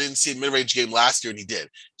 Although I didn't see a mid-range game last year and he did.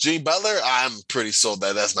 Jimmy Butler, I'm pretty sold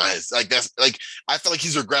that that's not his. I feel like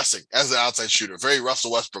he's regressing as an outside shooter, very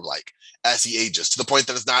Russell Westbrook-like as he ages, to the point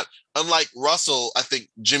that it's not, unlike Russell, I think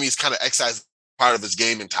Jimmy's kind of excised part of his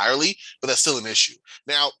game entirely, but that's still an issue.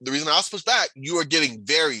 Now, the reason I also push back, you are getting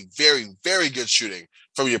very, very, very good shooting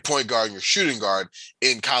from your point guard and your shooting guard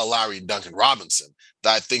in Kyle Lowry and Duncan Robinson.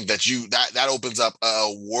 That I think that that opens up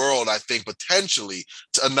a world, I think, potentially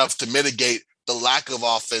enough to mitigate the lack of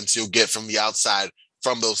offense you'll get from the outside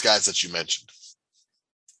from those guys that you mentioned.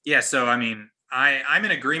 Yeah, so I mean, I'm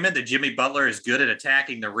in agreement that Jimmy Butler is good at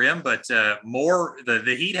attacking the rim, but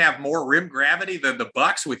the Heat have more rim gravity than the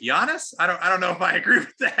Bucks with Giannis. I don't know if I agree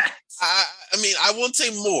with that. I mean, I won't say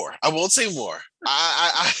more. I won't say more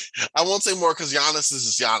because Giannis is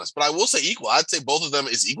just Giannis, but I will say equal. I'd say both of them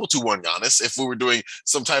is equal to one Giannis if we were doing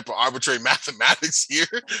some type of arbitrary mathematics here,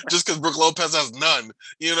 just because Brook Lopez has none.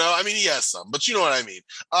 I mean, he has some, but you know what I mean.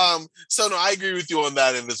 So no, I agree with you on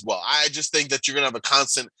that end as well. I just think that you're gonna have a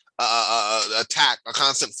constant attack, a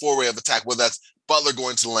constant four-way of attack, whether that's Butler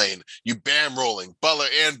going to the lane, you Bam rolling, Butler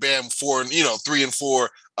and Bam 4 and 3 and 4,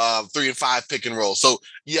 3 and 5 pick and roll. So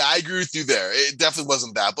yeah, I agree with you there. It definitely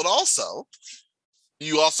wasn't that, but also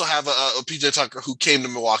you also have a PJ Tucker who came to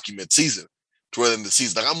Milwaukee mid-season toward the end of the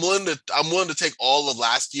season. Like I'm willing to take all of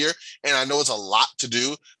last year, and I know it's a lot to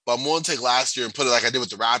do, but I'm willing to take last year and put it like I did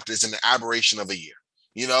with the Raptors in the aberration of a year.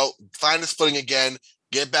 Find his footing again.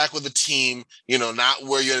 Get back with the team, not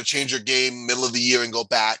where you had to change your game middle of the year and go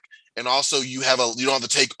back and also you don't have to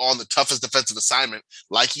take on the toughest defensive assignment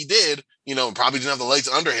like he did, probably didn't have the legs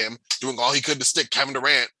under him, doing all he could to stick Kevin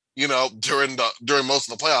Durant, during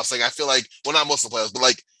most of the playoffs. Like, I feel like, well, not most of the playoffs, but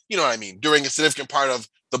like, you know what I mean, during a significant part of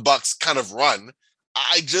the Bucks kind of run,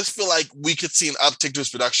 I just feel like we could see an uptick to his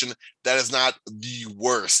production that is not the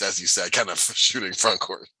worst, as you said, kind of shooting front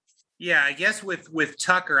court. Yeah, I guess with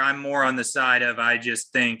Tucker, I'm more on the side of, I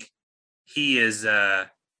just think he is,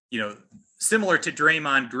 similar to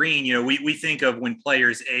Draymond Green. We think of when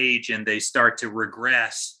players age and they start to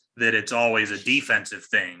regress, that it's always a defensive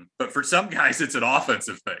thing. But for some guys, it's an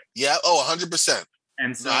offensive thing. Yeah, 100%.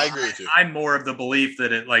 And so I agree with you. I'm more of the belief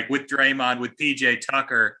that it, like with Draymond, with PJ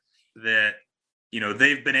Tucker, that,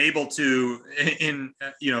 they've been able to, in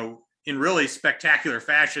really spectacular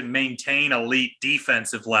fashion, maintain elite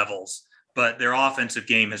defensive levels, but their offensive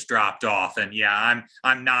game has dropped off. And yeah,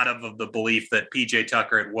 I'm not of the belief that PJ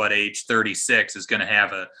Tucker at what age, 36, is going to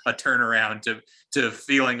have a turnaround to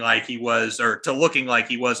feeling like he was, or to looking like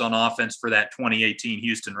he was on offense for that 2018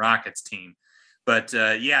 Houston Rockets team. But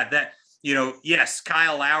yes,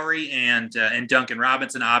 Kyle Lowry and Duncan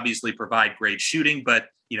Robinson obviously provide great shooting, but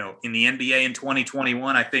in the NBA in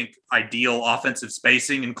 2021, I think ideal offensive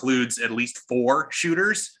spacing includes at least 4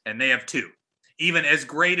 shooters, and they have 2. Even as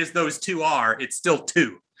great as those 2 are, it's still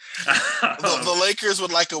 2. The Lakers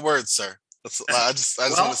would like a word, sir. I just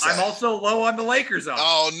want to say. I'm also low on the Lakers.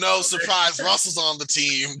 Oh, no surprise. Russell's on the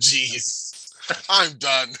team. Jeez. I'm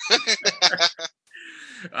done.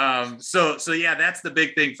 So yeah, that's the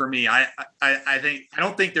big thing for me. I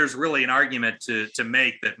don't think there's really an argument to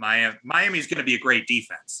make that Miami's going to be a great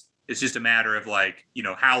defense. It's just a matter of like,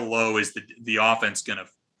 how low is the offense going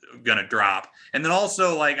to drop. And then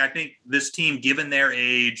also, like, I think this team, given their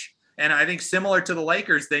age, and I think similar to the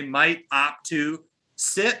Lakers, they might opt to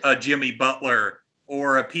sit a Jimmy Butler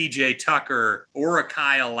or a PJ Tucker or a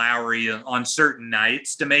Kyle Lowry on certain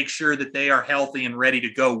nights to make sure that they are healthy and ready to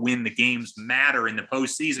go when the games matter in the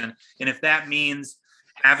postseason. And if that means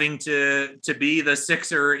having to be the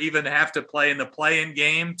Sixer, or even have to play in the play-in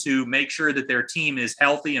game to make sure that their team is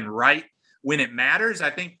healthy and right when it matters, I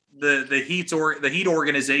think the Heat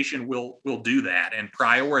organization will do that and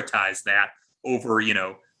prioritize that over,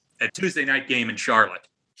 a Tuesday night game in Charlotte.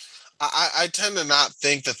 I tend to not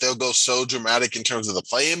think that they'll go so dramatic in terms of the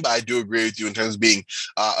play-in, but I do agree with you in terms of being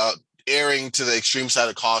erring to the extreme side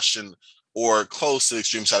of caution or close to the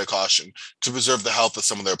extreme side of caution to preserve the health of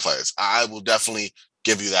some of their players. I will definitely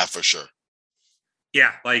give you that for sure.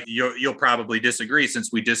 Yeah, like you'll probably disagree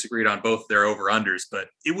since we disagreed on both their over-unders, but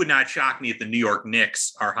it would not shock me if the New York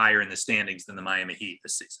Knicks are higher in the standings than the Miami Heat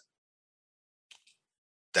this season.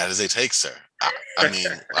 That is a take, sir.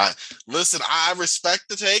 Listen, I respect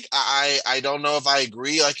the take. I don't know if I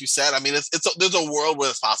agree. Like you said, I mean, there's a world where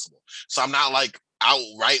it's possible. So I'm not like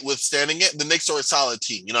outright withstanding it. The Knicks are a solid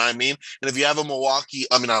team. You know what I mean? And if you have a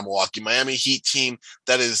Miami Heat team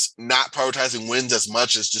that is not prioritizing wins as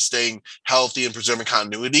much as just staying healthy and preserving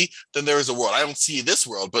continuity, then there is a world. I don't see this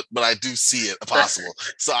world, but I do see it possible.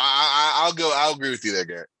 So I'll agree with you there,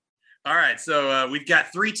 Garrett. All right, so we've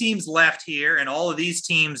got 3 teams left here, and all of these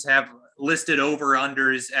teams have listed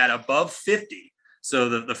over-unders at above 50. So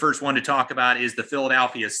the first one to talk about is the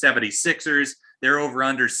Philadelphia 76ers. Their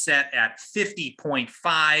over-under set at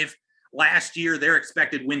 50.5. Last year, their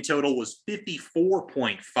expected win total was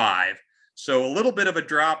 54.5. So a little bit of a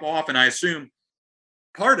drop-off, and I assume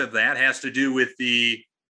part of that has to do with the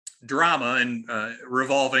drama and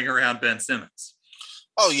revolving around Ben Simmons.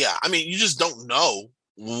 Oh, yeah. I mean, you just don't know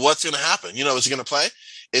what's going to happen. Is he going to play?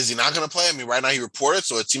 Is he not going to play? I mean, right now he reported,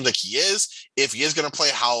 so it seems like he is. If he is going to play,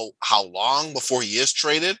 how long before he is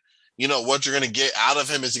traded? What you're going to get out of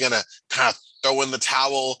him? Is he going to kind of throw in the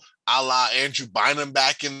towel a la Andrew Bynum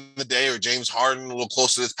back in the day, or James Harden a little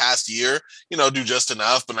closer this past year? Do just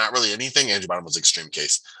enough, but not really anything. Andrew Bynum was an extreme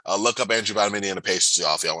case. Look up Andrew Bynum, Indiana Pacers,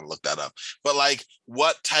 if y'all want to look that up. But like,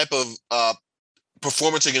 what type of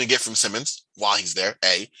performance are you going to get from Simmons while he's there?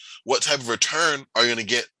 A, what type of return are you going to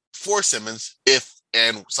get for Simmons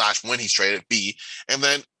when he's traded? B, and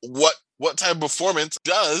then what type of performance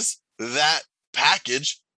does that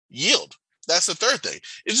package yield? That's the third thing.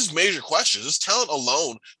 It's just major questions. This talent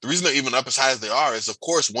alone, the reason they're even up as high as they are is, of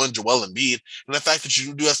course, one, Joel Embiid, and the fact that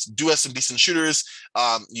you do have some decent shooters.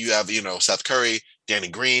 You have, Seth Curry, Danny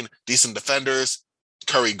Green, decent defenders.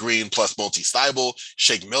 Curry, Green plus Monty Steibel,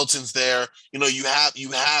 Shake Milton's there. You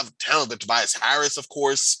have talent. That Tobias Harris, of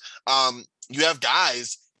course. You have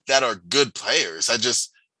guys that are good players.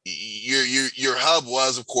 Your hub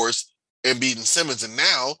was, of course, Embiid and Simmons, and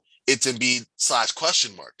now it's Embiid /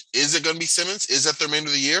 question mark. Is it going to be Simmons? Is that the remainder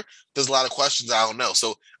of the year? There's a lot of questions I don't know.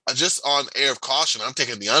 So just on air of caution, I'm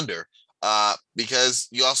taking the under because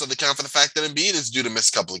you also have to account for the fact that Embiid is due to miss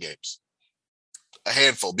a couple of games. A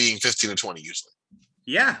handful, being 15 to 20 usually.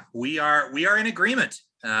 Yeah, we are in agreement.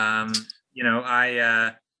 I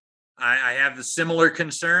have the similar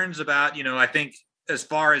concerns about, I think as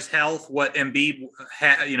far as health, what Embiid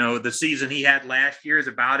had, the season he had last year is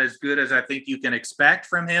about as good as I think you can expect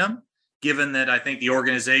from him, given that I think the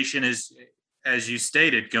organization is, as you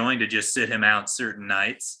stated, going to just sit him out certain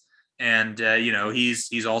nights. And,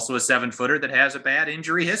 he's also a 7-footer that has a bad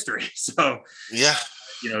injury history. So, yeah,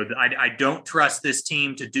 I don't trust this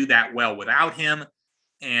team to do that well without him.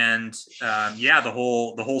 And the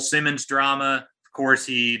whole Simmons drama, of course,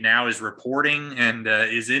 he now is reporting and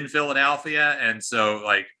is in Philadelphia. And so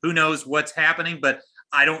who knows what's happening, but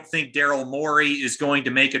I don't think Daryl Morey is going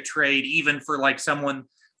to make a trade even for someone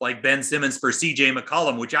like Ben Simmons for CJ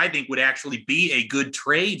McCollum, which I think would actually be a good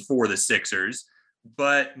trade for the Sixers.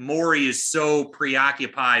 But Morey is so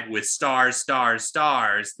preoccupied with stars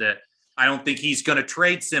that I don't think he's going to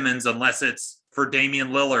trade Simmons unless it's for Damian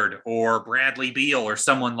Lillard or Bradley Beal or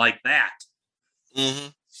someone like that.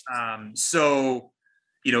 Mm-hmm. So,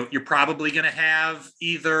 you're probably going to have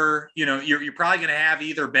either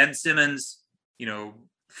Ben Simmons,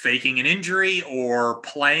 faking an injury or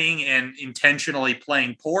playing and intentionally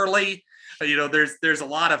playing poorly. There's a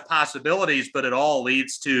lot of possibilities, but it all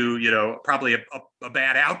leads to, probably a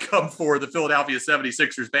bad outcome for the Philadelphia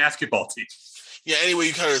 76ers basketball team. Yeah, anyway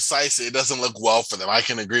you kind of slice it, it doesn't look well for them. I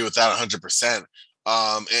can agree with that 100%.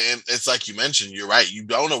 And it's like you mentioned, you're right. You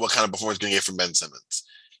don't know what kind of performance you're going to get from Ben Simmons.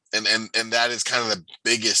 And that is kind of the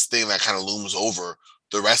biggest thing that kind of looms over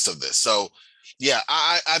the rest of this. So, yeah,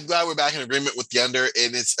 I'm glad we're back in agreement with the under.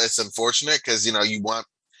 And it's unfortunate because, you want,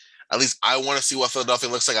 at least I want to see what Philadelphia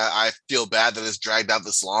looks like. I feel bad that it's dragged out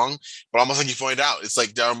this long. But almost like you pointed out, it's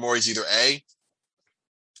like Daryl Morey's either A,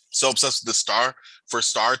 so obsessed with the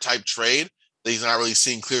star type trade that he's not really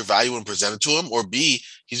seeing clear value when presented to him, or B,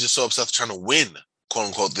 he's just so obsessed with trying to win, quote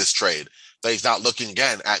unquote, this trade that he's not looking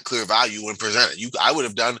again at clear value when presented. I would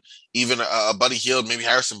have done even a Buddy Hield, maybe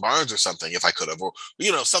Harrison Barnes or something if I could have, or,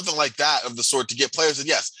 something like that of the sort to get players that,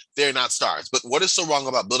 yes, they're not stars. But what is so wrong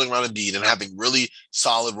about building around Embiid and having really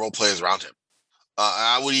solid role players around him?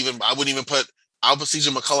 I would put CJ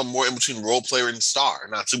McCollum more in between role player and star,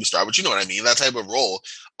 not superstar, but you know what I mean? That type of role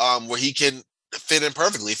where he can fit in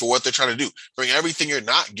perfectly for what they're trying to do. Bring everything you're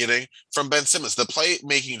not getting from Ben Simmons. The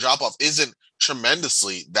playmaking drop-off isn't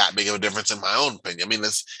tremendously that big of a difference in my own opinion. I mean,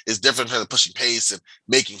 this is different than pushing pace and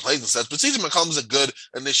making plays and such, but CJ McCollum's a good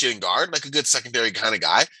initiating guard, like a good secondary kind of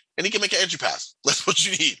guy, and he can make an entry pass. That's what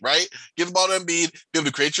you need, right? Give the ball to Embiid, be able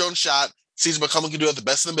to create your own shot. CJ McCollum can do it the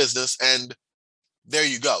best in the business, and there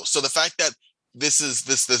you go. So the fact that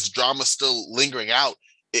this drama still lingering out,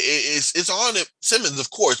 it's on Simmons,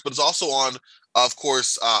 of course, but it's also on, of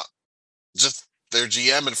course, just their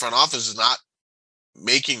GM and front office is not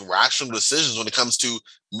making rational decisions when it comes to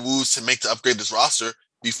moves to make to upgrade this roster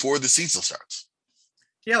before the season starts.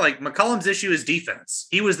 Yeah, McCollum's issue is defense.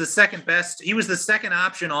 He was the second best. He was the second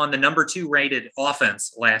option on the number 2 rated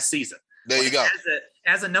offense last season. There you go.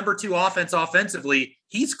 As a number 2 offense offensively,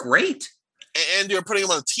 he's great. And you're putting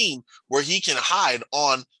him on a team where he can hide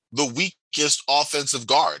on the weakest offensive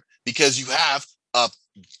guard because you have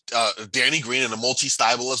Danny Green and a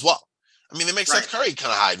multi-Stiebel as well. I mean, they make Seth Curry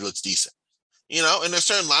kind of hide. He looks decent. And there's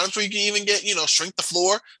certain lineups where you can even get, shrink the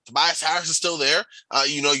floor. Tobias Harris is still there.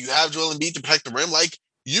 You have Joel Embiid to protect the rim.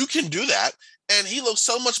 You can do that. And he looks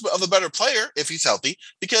so much of a better player if he's healthy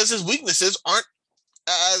because his weaknesses aren't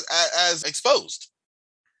as exposed.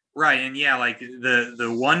 Right. And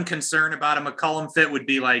the one concern about a McCollum fit would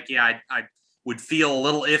be I would feel a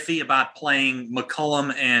little iffy about playing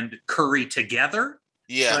McCollum and Curry together.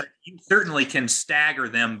 Yeah. But you certainly can stagger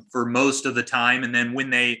them for most of the time. And then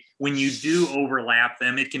when you do overlap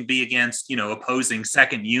them, it can be against, opposing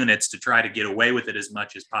second units to try to get away with it as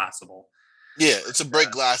much as possible. Yeah, it's a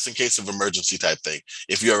break glass in case of emergency type thing.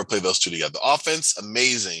 If you ever play those two together. The offense,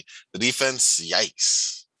 amazing. The defense,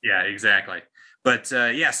 yikes. Yeah, exactly. But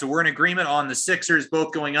so we're in agreement on the Sixers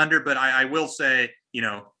both going under. But I will say,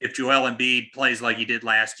 if Joel Embiid plays like he did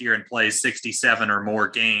last year and plays 67 or more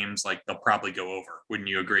games, they'll probably go over. Wouldn't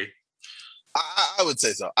you agree? I would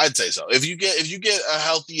say so. I'd say so. If you get a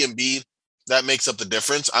healthy Embiid, that makes up the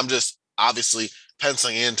difference. I'm just obviously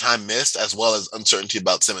penciling in time missed as well as uncertainty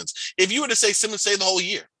about Simmons. If you were to say Simmons stayed the whole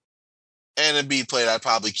year and Embiid played, I'd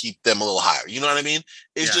probably keep them a little higher. You know what I mean?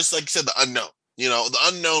 It's just like you said, the unknown. The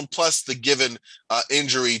unknown plus the given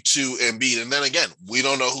injury to Embiid. And then again, we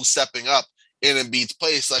don't know who's stepping up in Embiid's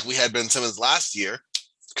place like we had Ben Simmons last year.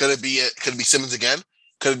 Could it be Simmons again?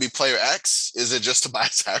 Could it be player X? Is it just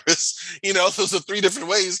Tobias Harris? Those are 3 different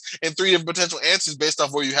ways and 3 different potential answers based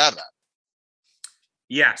off where you have that.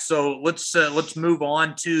 Yeah, so let's move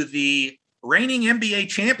on to the reigning NBA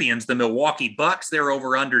champions, the Milwaukee Bucks. They're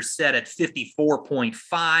over under set at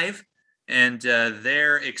 54.5, and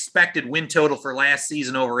their expected win total for last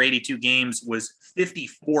season over 82 games was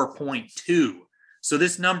 54.2. So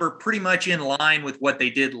this number pretty much in line with what they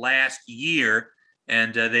did last year,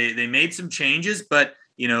 and they made some changes, but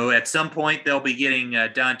at some point they'll be getting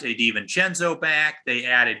Dante DiVincenzo back. They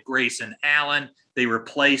added Grayson Allen. They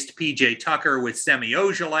replaced PJ Tucker with Semi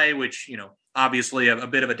Ojeleye, which, obviously a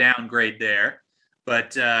bit of a downgrade there.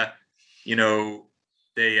 But,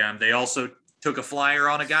 they also took a flyer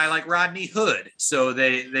on a guy like Rodney Hood. So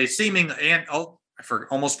they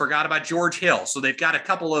almost forgot about George Hill. So they've got a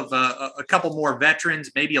couple more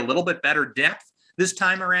veterans, maybe a little bit better depth this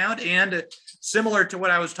time around. And similar to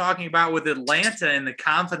what I was talking about with Atlanta and the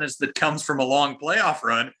confidence that comes from a long playoff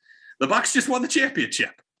run, the Bucks just won the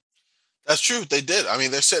championship. That's true. They did. I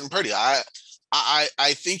mean, they're sitting pretty. I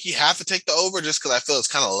think you have to take the over just because I feel it's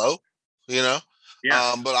kind of low, Yeah.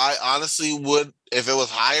 But I honestly would, if it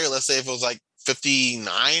was higher, let's say if it was like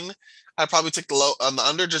 59, I'd probably take the low on the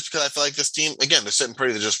under just because I feel like this team, again, they're sitting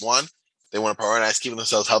pretty. They just won. They want to prioritize keeping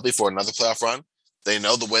themselves healthy for another playoff run. They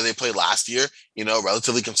know the way they played last year,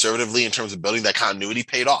 relatively conservatively in terms of building that continuity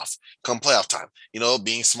paid off come playoff time.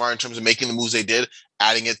 Being smart in terms of making the moves they did,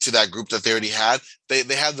 adding it to that group that they already had. They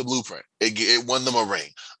had the blueprint. It won them a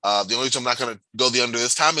ring. The only reason I'm not going to go the under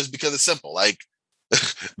this time is because it's simple. Like,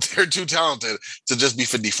 they're too talented to just be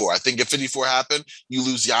 54. I think if 54 happened, you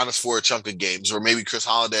lose Giannis for a chunk of games, or maybe Chris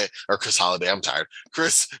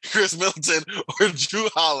Middleton or Drew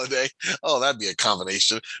Holiday. Oh, that'd be a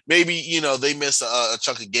combination. Maybe, they miss a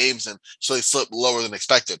chunk of games and so they slip lower than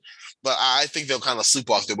expected. But I think they'll kind of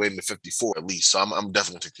sleepwalk their way into 54 at least. So I'm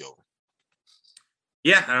definitely going to take the over.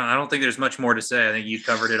 Yeah, I don't think there's much more to say. I think you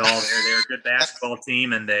covered it all there. They're a good basketball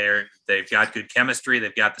team, and they've got good chemistry.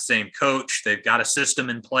 They've got the same coach. They've got a system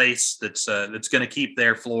in place that's going to keep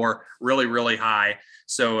their floor really, really high.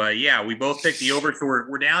 So, we both picked the over. So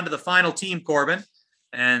we're down to the final team, Corbin,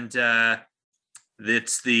 and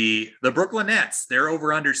it's the Brooklyn Nets. They're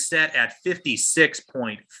over under set at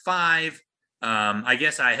 56.5. I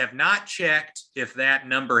guess I have not checked if that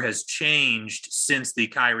number has changed since the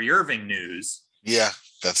Kyrie Irving news. Yeah,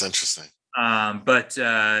 that's interesting. But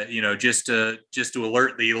just to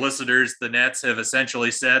alert the listeners, the Nets have essentially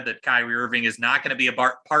said that Kyrie Irving is not going to be a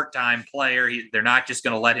part-time player. They're not just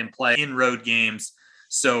going to let him play in road games.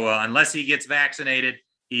 So unless he gets vaccinated,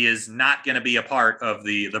 he is not going to be a part of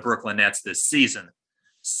the Brooklyn Nets this season.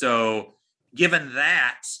 So given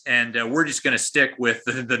that, and we're just going to stick with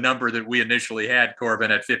the number that we initially had, Corbin,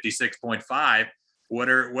 at 56.5. What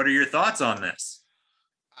are your thoughts on this?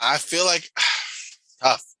 I feel like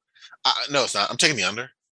tough. No, it's not. I'm taking the under.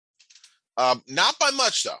 Not by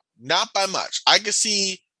much, though. Not by much. I could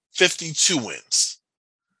see 52 wins.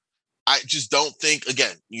 I just don't think,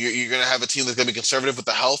 again, you're going to have a team that's going to be conservative with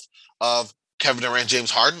the health of Kevin Durant, James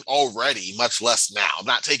Harden already, much less now. I'm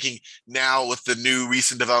not taking now with the new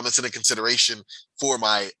recent developments into consideration for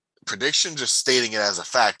my prediction, just stating it as a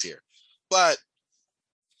fact here. But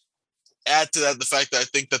add to that the fact that I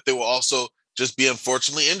think that they will also just be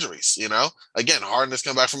unfortunately injuries, Again, Harden has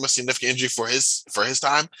come back from a significant injury for his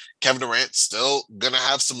time. Kevin Durant still gonna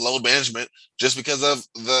have some load management just because of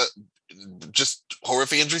the just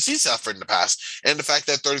horrific injuries he's suffered in the past, and the fact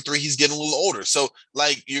that 33 he's getting a little older. So,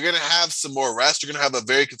 like, you're gonna have some more rest. You're gonna have a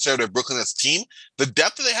very conservative Brooklyn Nets team. The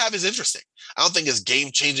depth that they have is interesting. I don't think it's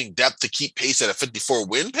game-changing depth to keep pace at a 54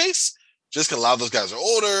 win pace. Just because a lot of those guys are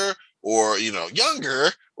older or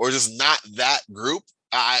younger or just not that group.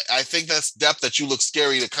 I think that's depth that you look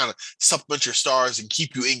scary to kind of supplement your stars and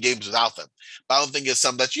keep you in games without them. But I don't think it's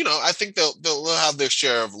something that, I think they'll have their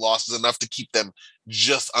share of losses enough to keep them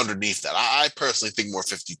just underneath that. I personally think more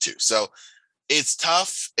 52. So it's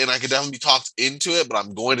tough, and I could definitely be talked into it, but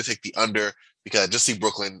I'm going to take the under because I just see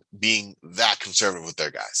Brooklyn being that conservative with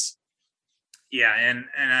their guys. Yeah, and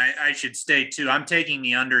I should state, too, I'm taking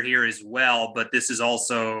the under here as well, but this is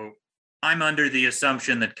also, I'm under the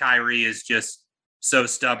assumption that Kyrie is just so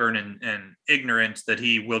stubborn and ignorant that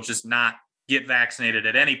he will just not get vaccinated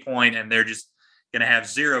at any point, and they're just going to have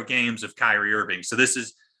 0 games of Kyrie Irving. So this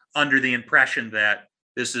is under the impression that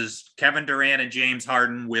this is Kevin Durant and James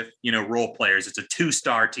Harden with, role players. It's a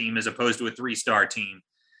 2-star team as opposed to a 3-star team.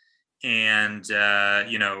 And,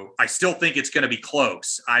 I still think it's going to be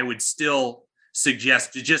close. I would still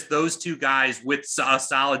suggest just those 2 guys with a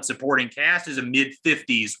solid supporting cast as a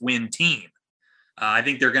mid-50s win team. I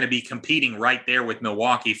think they're going to be competing right there with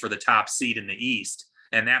Milwaukee for the top seed in the East.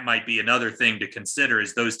 And that might be another thing to consider,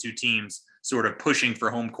 is those two teams sort of pushing for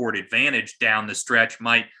home court advantage down the stretch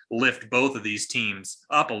might lift both of these teams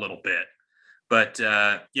up a little bit. But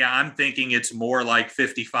I'm thinking it's more like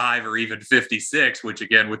 55 or even 56, which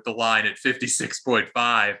again, with the line at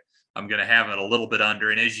 56.5, I'm going to have it a little bit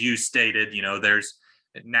under. And as you stated, there's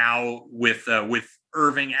now with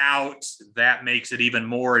Irving out, that makes it even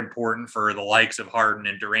more important for the likes of Harden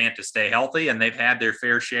and Durant to stay healthy. And they've had their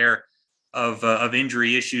fair share of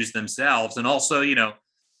injury issues themselves. And also,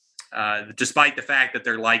 despite the fact that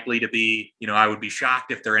they're likely to be, I would be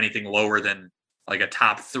shocked if they're anything lower than like a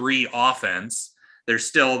top 3 offense, they're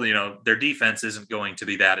still, their defense isn't going to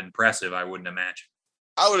be that impressive, I wouldn't imagine.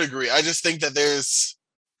 I would agree. I just think that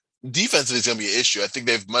defense is going to be an issue. I think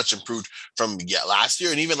they've much improved from last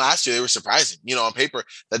year, and even last year they were surprising. On paper,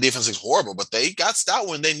 that defense is horrible, but they got stout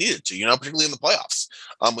when they needed to, particularly in the playoffs.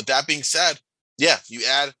 With that being said, you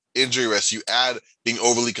add injury risk, you add being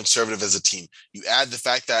overly conservative as a team, you add the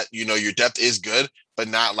fact that, your depth is good, but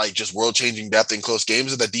not like just world-changing depth in close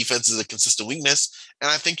games, and that defense is a consistent weakness. And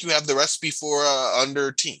I think you have the recipe for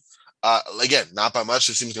under team. Again, not by much.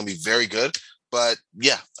 This team is going to be very good, but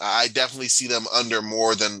I definitely see them under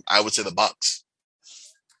more than I would say the Bucks.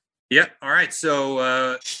 Yeah. All right.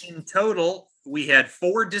 So in total, we had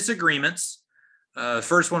 4 disagreements. The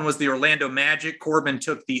first one was the Orlando Magic. Corbin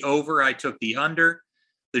took the over. I took the under.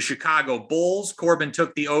 The Chicago Bulls. Corbin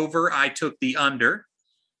took the over. I took the under.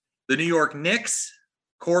 The New York Knicks.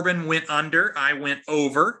 Corbin went under. I went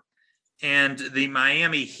over. And the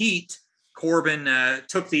Miami Heat. Corbin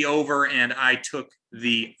took the over and I took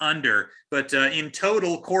the under. But in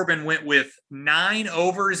total, Corbin went with 9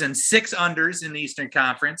 overs and 6 unders in the Eastern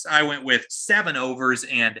Conference. I went with 7 overs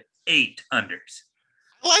and 8 unders.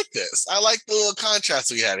 I like this. I like the little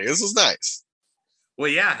contrast we had here. This was nice. Well,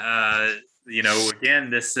 again,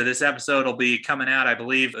 this episode will be coming out, I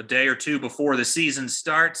believe, a day or two before the season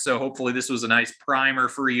starts. So hopefully this was a nice primer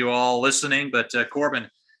for you all listening. But Corbin,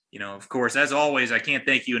 of course, as always, I can't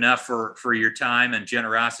thank you enough for your time and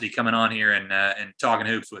generosity coming on here and talking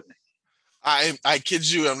hoops with me. I kid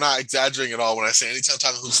you, I'm not exaggerating at all when I say anytime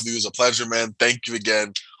talking hoops with you is a pleasure, man. Thank you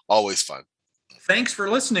again. Always fun. Thanks for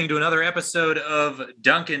listening to another episode of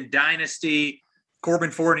Duncan Dynasty. Corbin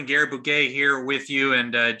Ford and Garrett Bouguet here with you,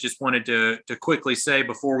 and just wanted to quickly say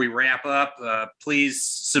before we wrap up, please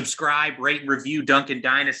subscribe, rate, and review Duncan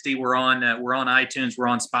Dynasty. We're on iTunes, we're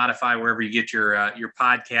on Spotify, wherever you get your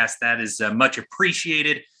podcast. That is much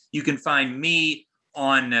appreciated. You can find me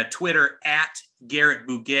on Twitter at Garrett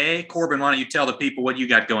Bouguet. Corbin, why don't you tell the people what you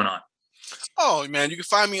got going on? Oh, man, you can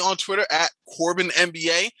find me on Twitter at Corbin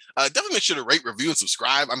NBA. Definitely make sure to rate, review, and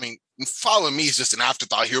subscribe. I mean, following me is just an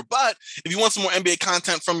afterthought here. But if you want some more NBA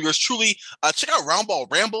content from yours truly, check out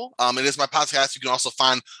Roundball Ramble. It is my podcast. You can also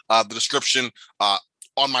find the description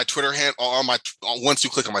on my Twitter handle, once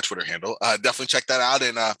you click on my Twitter handle. Definitely check that out.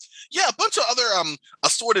 And a bunch of other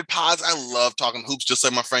assorted pods. I love talking hoops, just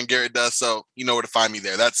like my friend Garrett does. So you know where to find me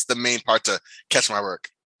there. That's the main part to catch my work.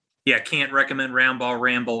 Yeah, can't recommend Roundball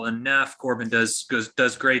Ramble enough. Corbin does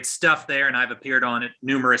great stuff there, and I've appeared on it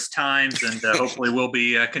numerous times, and hopefully we'll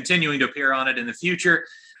be continuing to appear on it in the future.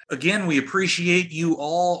 Again, we appreciate you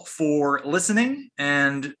all for listening,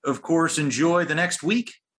 and of course, enjoy the next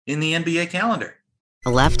week in the NBA calendar.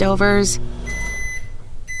 Leftovers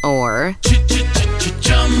or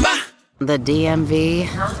the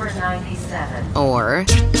DMV number 97 or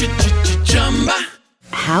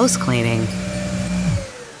house cleaning.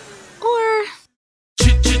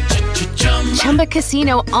 Chumba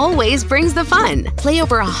Casino always brings the fun. Play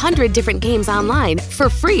over 100 different games online for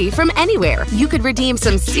free from anywhere. You could redeem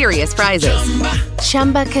some serious prizes.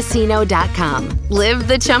 ChumbaCasino.com. Live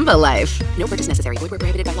the Chumba life. No purchase necessary. Void where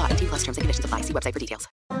prohibited by law. 18+ terms and conditions apply. See website for details.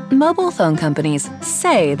 Mobile phone companies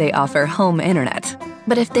say they offer home internet.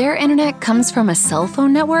 But if their internet comes from a cell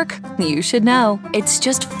phone network, you should know. It's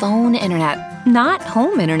just phone internet, not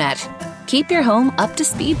home internet. Keep your home up to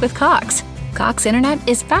speed with Cox. Cox Internet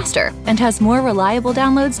is faster and has more reliable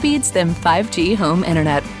download speeds than 5G home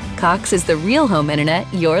internet. Cox is the real home internet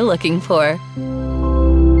you're looking for.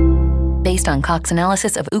 Based on Cox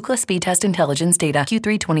analysis of Ookla speed test intelligence data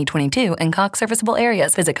Q3 2022 and Cox serviceable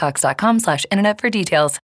areas, visit cox.com/internet for details.